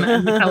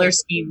the color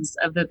schemes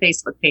of the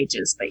Facebook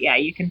pages. But yeah,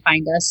 you can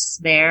find us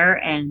there.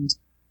 And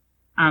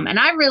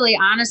I really,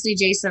 honestly,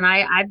 Jason,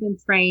 I've been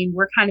praying.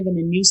 We're kind of in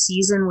a new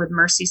season with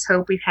Mercy's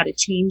Hope. We've had a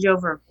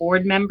changeover of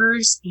board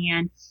members,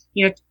 and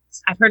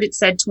I've heard it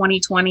said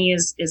 2020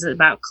 is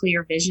about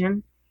clear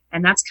vision.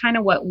 And that's kind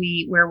of where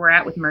we're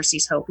at with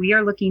Mercy's Hope. We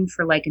are looking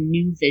for like a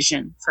new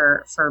vision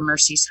for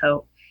Mercy's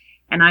Hope.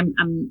 And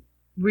I'm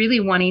really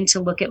wanting to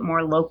look at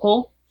more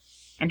local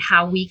and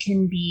how we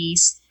can be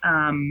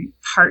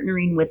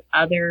partnering with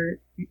other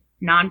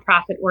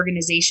nonprofit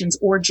organizations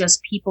or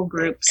just people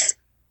groups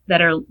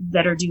that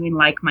are doing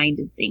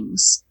like-minded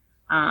things.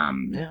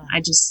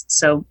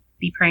 So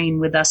be praying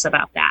with us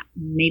about that.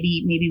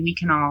 Maybe we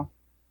can all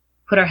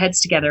put our heads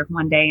together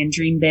one day and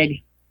dream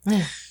big.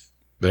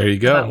 There you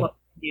go. About what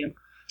we do.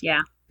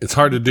 Yeah. It's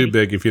hard to do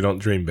big if you don't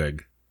dream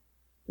big.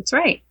 That's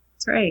right.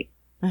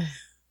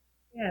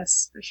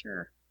 Yes, for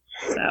sure.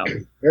 So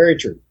Very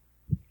true.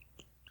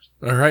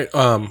 All right.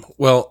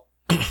 Well,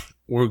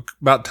 we're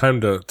about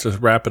time to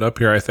wrap it up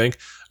here, I think.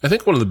 I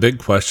think one of the big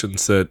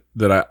questions that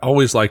I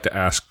always like to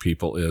ask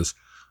people is,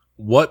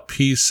 what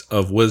piece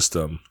of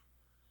wisdom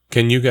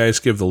can you guys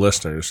give the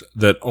listeners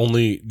that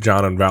only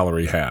John and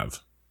Valerie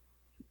have?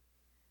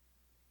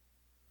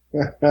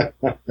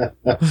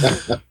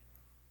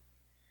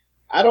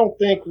 I don't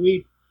think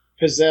we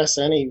possess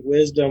any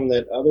wisdom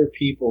that other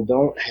people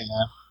don't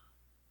have.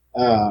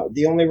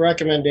 The only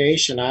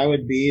recommendation I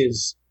would be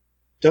is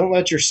don't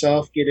let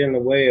yourself get in the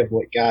way of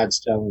what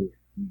God's telling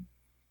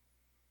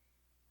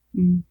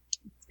you.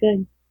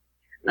 Good.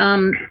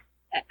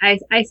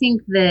 I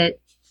think that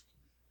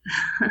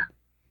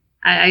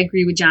I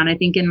agree with John. I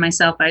think in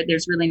myself,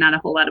 there's really not a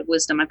whole lot of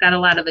wisdom. I've got a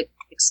lot of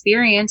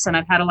experience and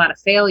I've had a lot of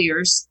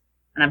failures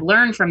and I've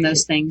learned from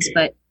those things.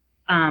 But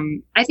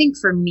I think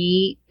for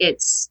me,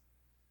 it's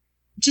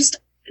just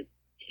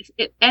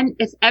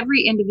if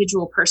every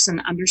individual person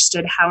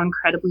understood how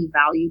incredibly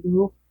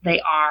valuable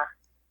they are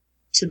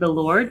to the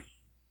Lord,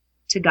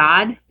 to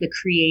God, the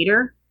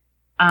Creator,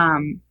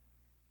 and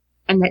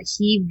that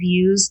He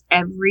views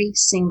every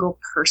single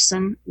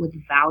person with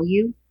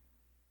value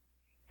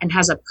and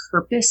has a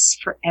purpose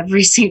for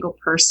every single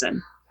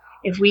person.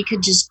 If we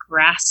could just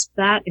grasp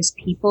that as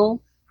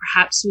people,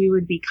 perhaps we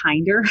would be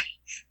kinder.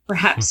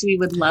 Perhaps we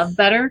would love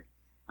better.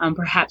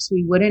 Perhaps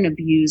we wouldn't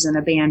abuse and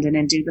abandon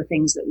and do the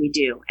things that we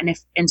do.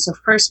 And so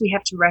first we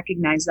have to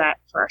recognize that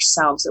for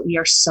ourselves, that we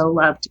are so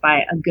loved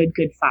by a good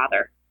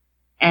Father.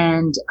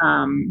 And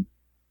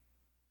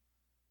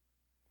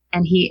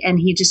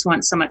he just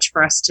wants so much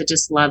for us to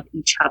just love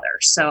each other.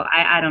 So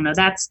I don't know.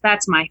 That's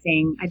my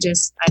thing.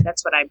 That's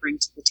what I bring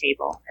to the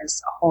table, is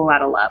a whole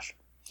lot of love.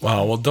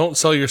 Wow. Well, don't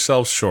sell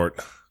yourselves short,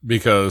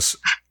 because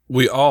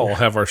we all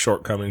have our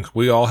shortcomings.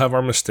 We all have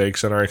our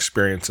mistakes and our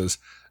experiences.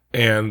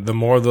 And the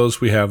more of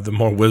those we have, the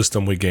more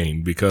wisdom we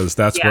gain, because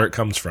that's where it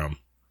comes from.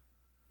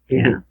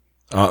 Yeah.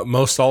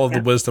 Most all of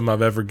the wisdom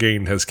I've ever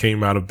gained has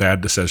came out of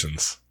bad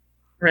decisions.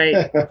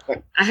 Right.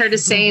 I heard a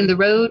saying, the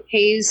road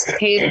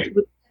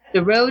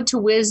to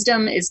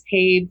wisdom is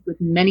paved with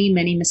many,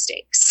 many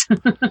mistakes.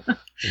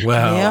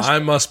 Well, yeah. I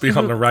must be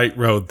on the right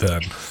road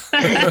then.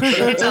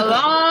 It's a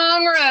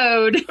long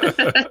road.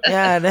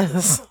 Yeah, it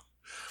is.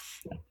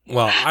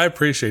 Well, I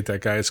appreciate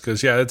that, guys,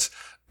 because it's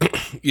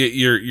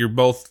you're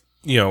both,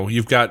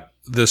 you've got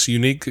this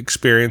unique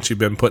experience. You've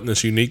been put in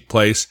this unique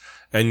place,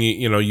 and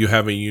you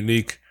have a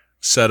unique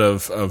set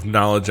of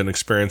knowledge and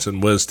experience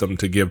and wisdom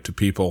to give to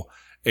people,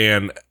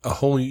 and a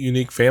whole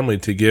unique family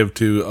to give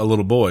to a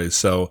little boy.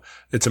 So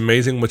it's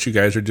amazing what you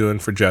guys are doing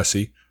for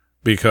Jesse,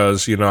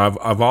 because,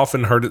 I've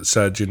often heard it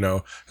said,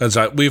 as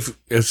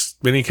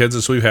many kids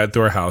as we've had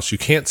through our house, you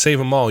can't save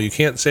them all. You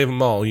can't save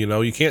them all.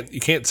 You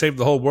can't save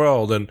the whole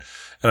world. And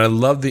I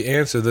love the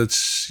answer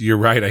that's, you're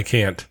right. I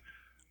can't,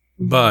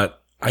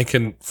 but I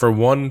can, for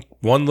one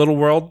little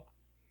world,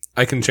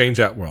 I can change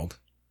that world.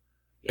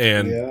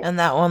 And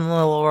that one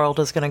little world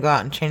is going to go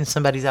out and change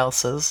somebody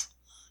else's,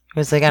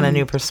 because they got a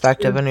new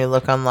perspective, a new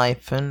look on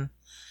life, and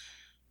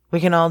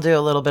we can all do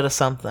a little bit of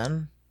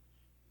something.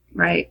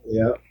 Right.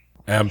 Yeah.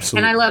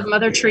 Absolutely. And I love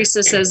Mother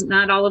Teresa says,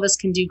 not all of us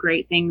can do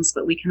great things,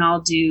 but we can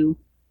all,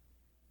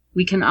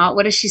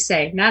 what does she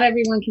say? Not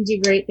everyone can do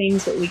great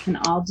things, but we can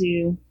all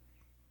do.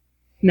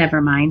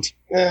 Never mind.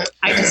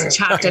 I just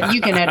chopped it.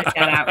 You can edit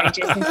that out, right,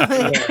 Jason?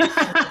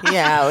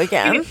 Yeah, we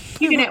can.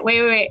 You can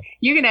wait.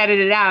 You can edit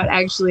it out,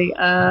 actually.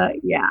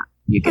 Yeah,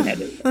 you can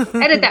edit it.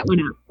 Edit that one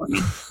out for me.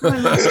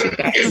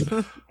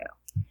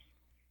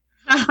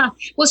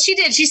 Well, she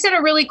did. She said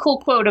a really cool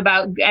quote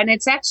about, and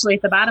it's actually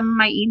at the bottom of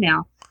my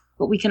email,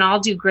 but we can all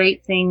do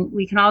great things.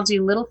 We can all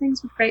do little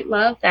things with great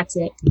love. That's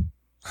it.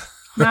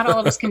 Not all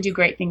of us can do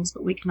great things,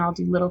 but we can all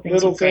do little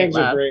things with great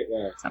love.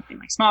 Something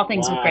like small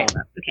things with great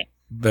love. Okay.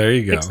 There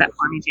you go. Fix that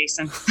for me,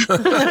 Jason.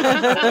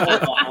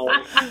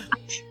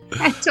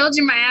 I told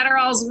you my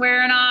Adderall's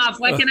wearing off.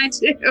 What can I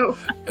do?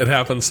 It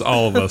happens to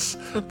all of us.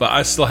 But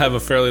I still have a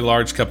fairly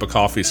large cup of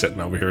coffee sitting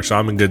over here, so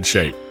I'm in good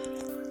shape.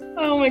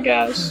 Oh my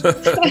gosh.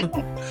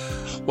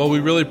 Well, we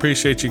really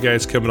appreciate you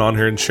guys coming on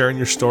here and sharing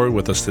your story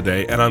with us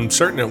today, and I'm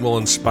certain it will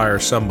inspire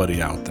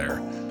somebody out there.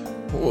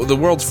 The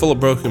world's full of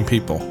broken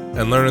people,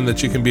 and learning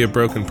that you can be a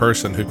broken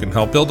person who can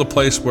help build a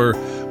place where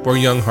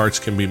young hearts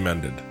can be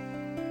mended.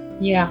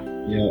 Yeah.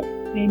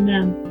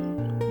 Amen.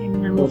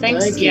 Well,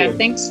 thanks. You.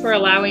 Thanks for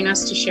allowing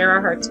us to share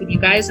our hearts with you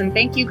guys, and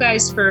thank you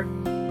guys for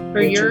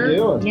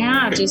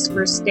just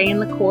for staying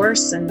the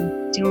course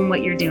and doing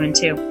what you're doing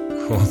too.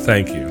 Well,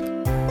 thank you.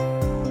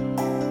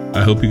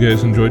 I hope you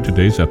guys enjoyed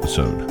today's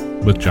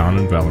episode with John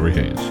and Valerie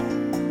Hayes.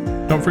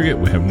 Don't forget,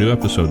 we have new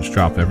episodes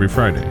drop every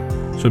Friday,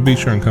 so be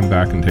sure and come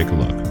back and take a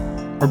look.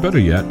 Or better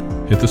yet,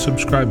 hit the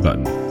subscribe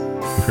button.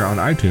 If you're on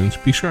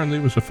iTunes, be sure and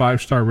leave us a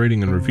 5-star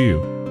rating and review.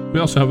 We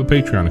also have a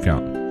Patreon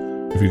account.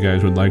 If you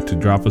guys would like to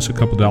drop us a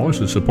couple dollars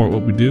to support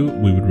what we do,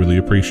 we would really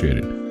appreciate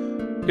it.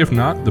 If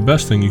not, the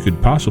best thing you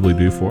could possibly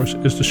do for us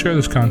is to share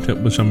this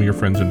content with some of your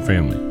friends and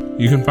family.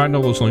 You can find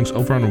all those links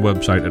over on our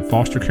website at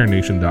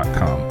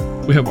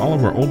fostercarenation.com. We have all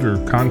of our older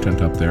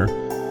content up there.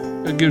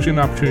 It gives you an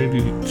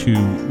opportunity to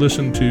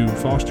listen to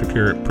foster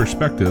care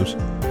perspectives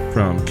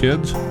from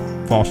kids,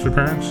 foster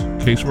parents,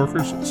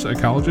 caseworkers,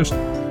 psychologists,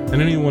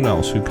 and anyone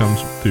else who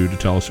comes through to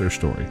tell us their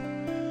story.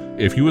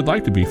 If you would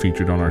like to be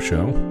featured on our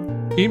show,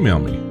 email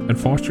me at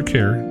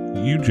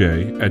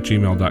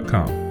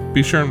fostercareuj@gmail.com.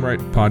 Be sure and write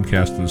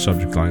podcast in the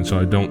subject line so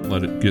I don't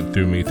let it get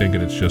through me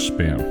thinking it's just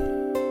spam.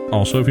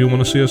 Also, if you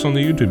want to see us on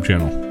the YouTube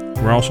channel,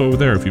 we're also over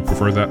there if you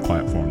prefer that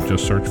platform.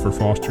 Just search for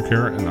Foster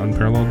Care and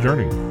Unparalleled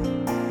Journey.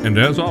 And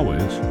as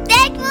always,